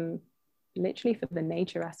 Literally for the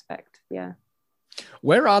nature aspect. Yeah.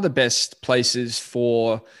 Where are the best places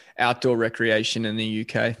for outdoor recreation in the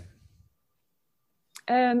UK?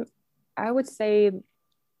 I would say,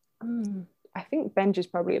 I think Benj is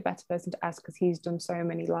probably a better person to ask because he's done so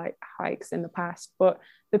many like hikes in the past, but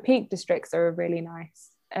the Peak Districts are really nice.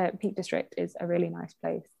 Peak District is a really nice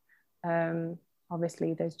place.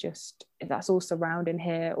 Obviously that's all surrounding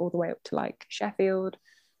here all the way up to like Sheffield.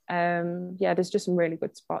 There's just some really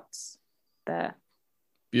good spots there.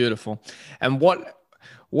 Beautiful. And what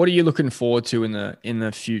are you looking forward to in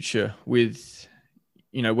the future with,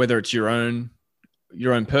 whether it's your own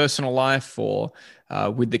personal life or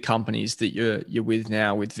with the companies that you're with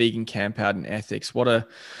now with Vegan Campout and Ethics? What are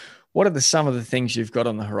some of the things you've got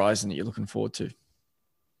on the horizon that you're looking forward to?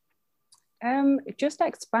 Just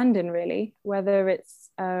expanding really, whether it's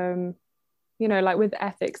like with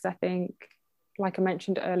Ethics, I think, like I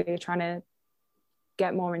mentioned earlier, trying to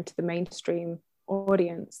get more into the mainstream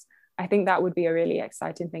audience. I think that would be a really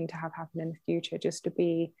exciting thing to have happen in the future, just to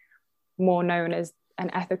be more known as an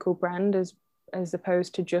ethical brand as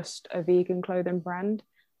opposed to just a vegan clothing brand.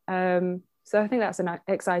 So I think that's an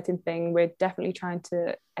exciting thing. We're definitely trying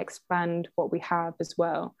to expand what we have as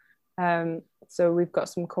well. So we've got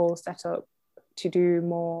some calls set up to do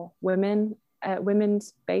more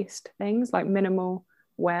women's based things like minimal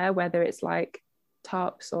wear, whether it's like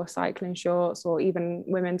tops or cycling shorts or even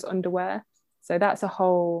women's underwear. So that's a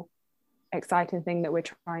whole exciting thing that we're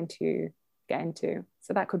trying to get into.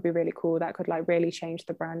 So that could be really cool. That could like really change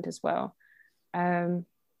the brand as well.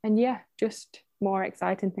 Just more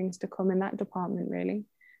exciting things to come in that department really.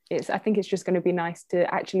 I think it's just going to be nice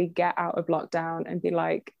to actually get out of lockdown and be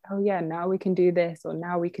like, oh yeah, now we can do this or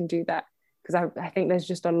now we can do that. Because I think there's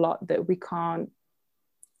just a lot that we can't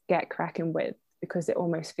get cracking with because it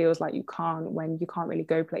almost feels like you can't when you can't really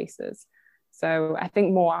go places. So I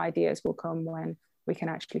think more ideas will come when we can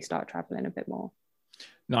actually start traveling a bit more.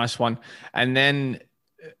 Nice one. And then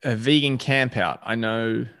a Vegan Campout. I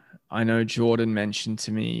know Jordan mentioned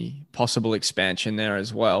to me possible expansion there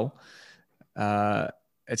as well.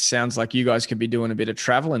 It sounds like you guys could be doing a bit of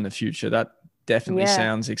travel in the future. That definitely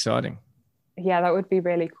sounds exciting. Yeah, that would be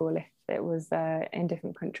really cool if it was in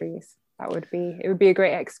different countries. It would be a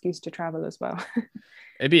great excuse to travel as well.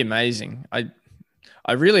 It'd be amazing.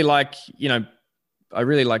 I really like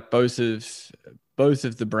both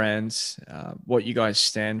of the brands, what you guys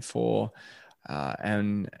stand for,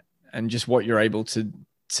 and just what you're able to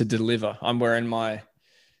deliver. I'm wearing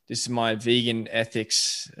this is my Vegan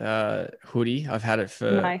Ethics hoodie. I've had it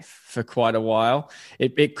for quite a while.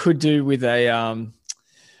 It could do with a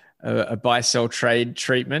buy sell trade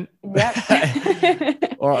treatment.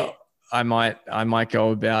 Yep. Or I might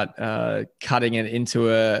go about cutting it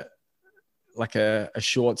into a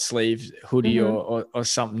short sleeve hoodie or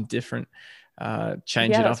something different.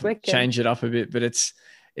 Change it up a bit. But it's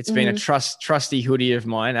been a trusty hoodie of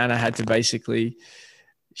mine, and I had to basically.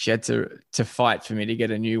 She had to fight for me to get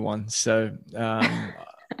a new one. So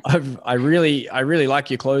I really like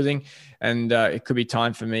your clothing, and it could be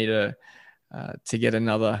time for me to get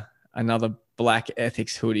another black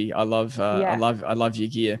Ethics hoodie. I love your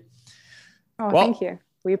gear. Oh, thank you.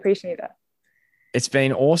 We appreciate that. It's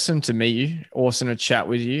been awesome to meet you. Awesome to chat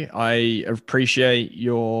with you. I appreciate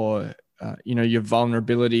your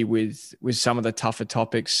vulnerability with some of the tougher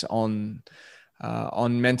topics on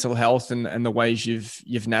mental health and the ways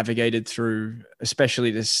you've navigated through,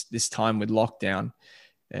 especially this time with lockdown.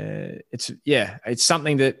 It's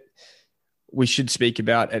something that we should speak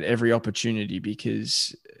about at every opportunity,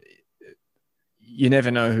 because you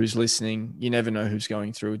never know who's listening. You never know who's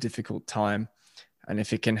going through a difficult time. And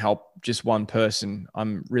if it can help just one person,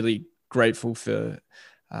 I'm really grateful for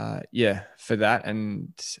that, and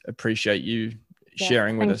appreciate you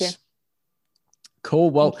sharing with us. You. Cool.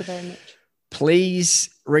 Well, thank you very much. Please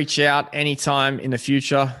reach out anytime in the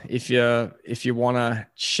future if you want to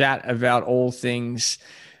chat about all things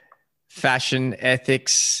fashion,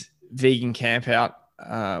 ethics, Vegan Campout.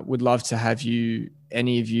 Would love to have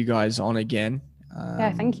any of you guys on again.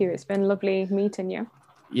 Thank you. It's been lovely meeting you.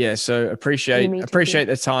 Yeah, so appreciate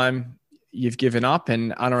the time you've given up,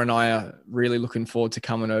 and Anna and I are really looking forward to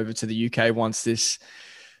coming over to the UK once this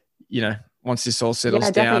all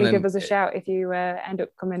settles down. Definitely give us a shout if you end up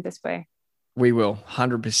coming this way. We will,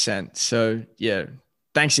 100%. So yeah,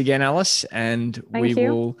 thanks again, Ellis, and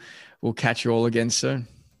we'll catch you all again soon.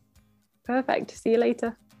 Perfect. See you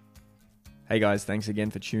later. Hey guys, thanks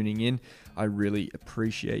again for tuning in. I really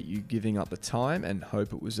appreciate you giving up the time and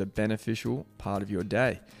hope it was a beneficial part of your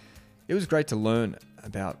day. It was great to learn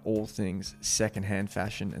about all things secondhand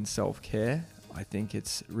fashion and self-care. I think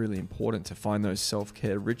it's really important to find those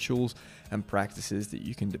self-care rituals and practices that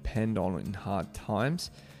you can depend on in hard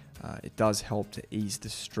times. It does help to ease the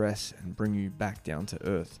stress and bring you back down to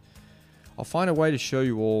earth. I'll find a way to show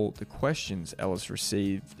you all the questions Ellis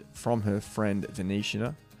received from her friend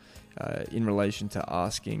Venetia in relation to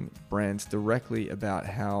asking brands directly about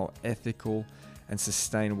how ethical and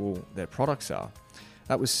sustainable their products are.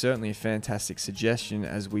 That was certainly a fantastic suggestion,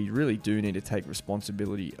 as we really do need to take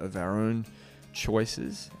responsibility of our own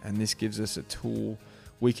choices, and this gives us a tool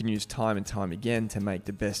we can use time and time again to make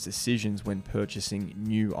the best decisions when purchasing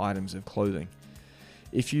new items of clothing.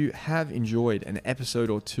 If you have enjoyed an episode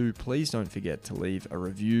or two, please don't forget to leave a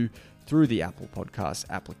review through the Apple Podcast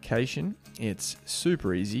application. It's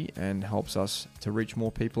super easy and helps us to reach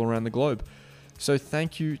more people around the globe. So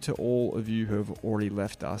thank you to all of you who have already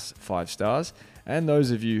left us 5 stars, and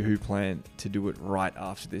those of you who plan to do it right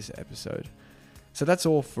after this episode. So that's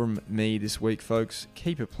all from me this week, folks.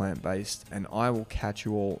 Keep it plant-based, and I will catch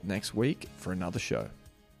you all next week for another show.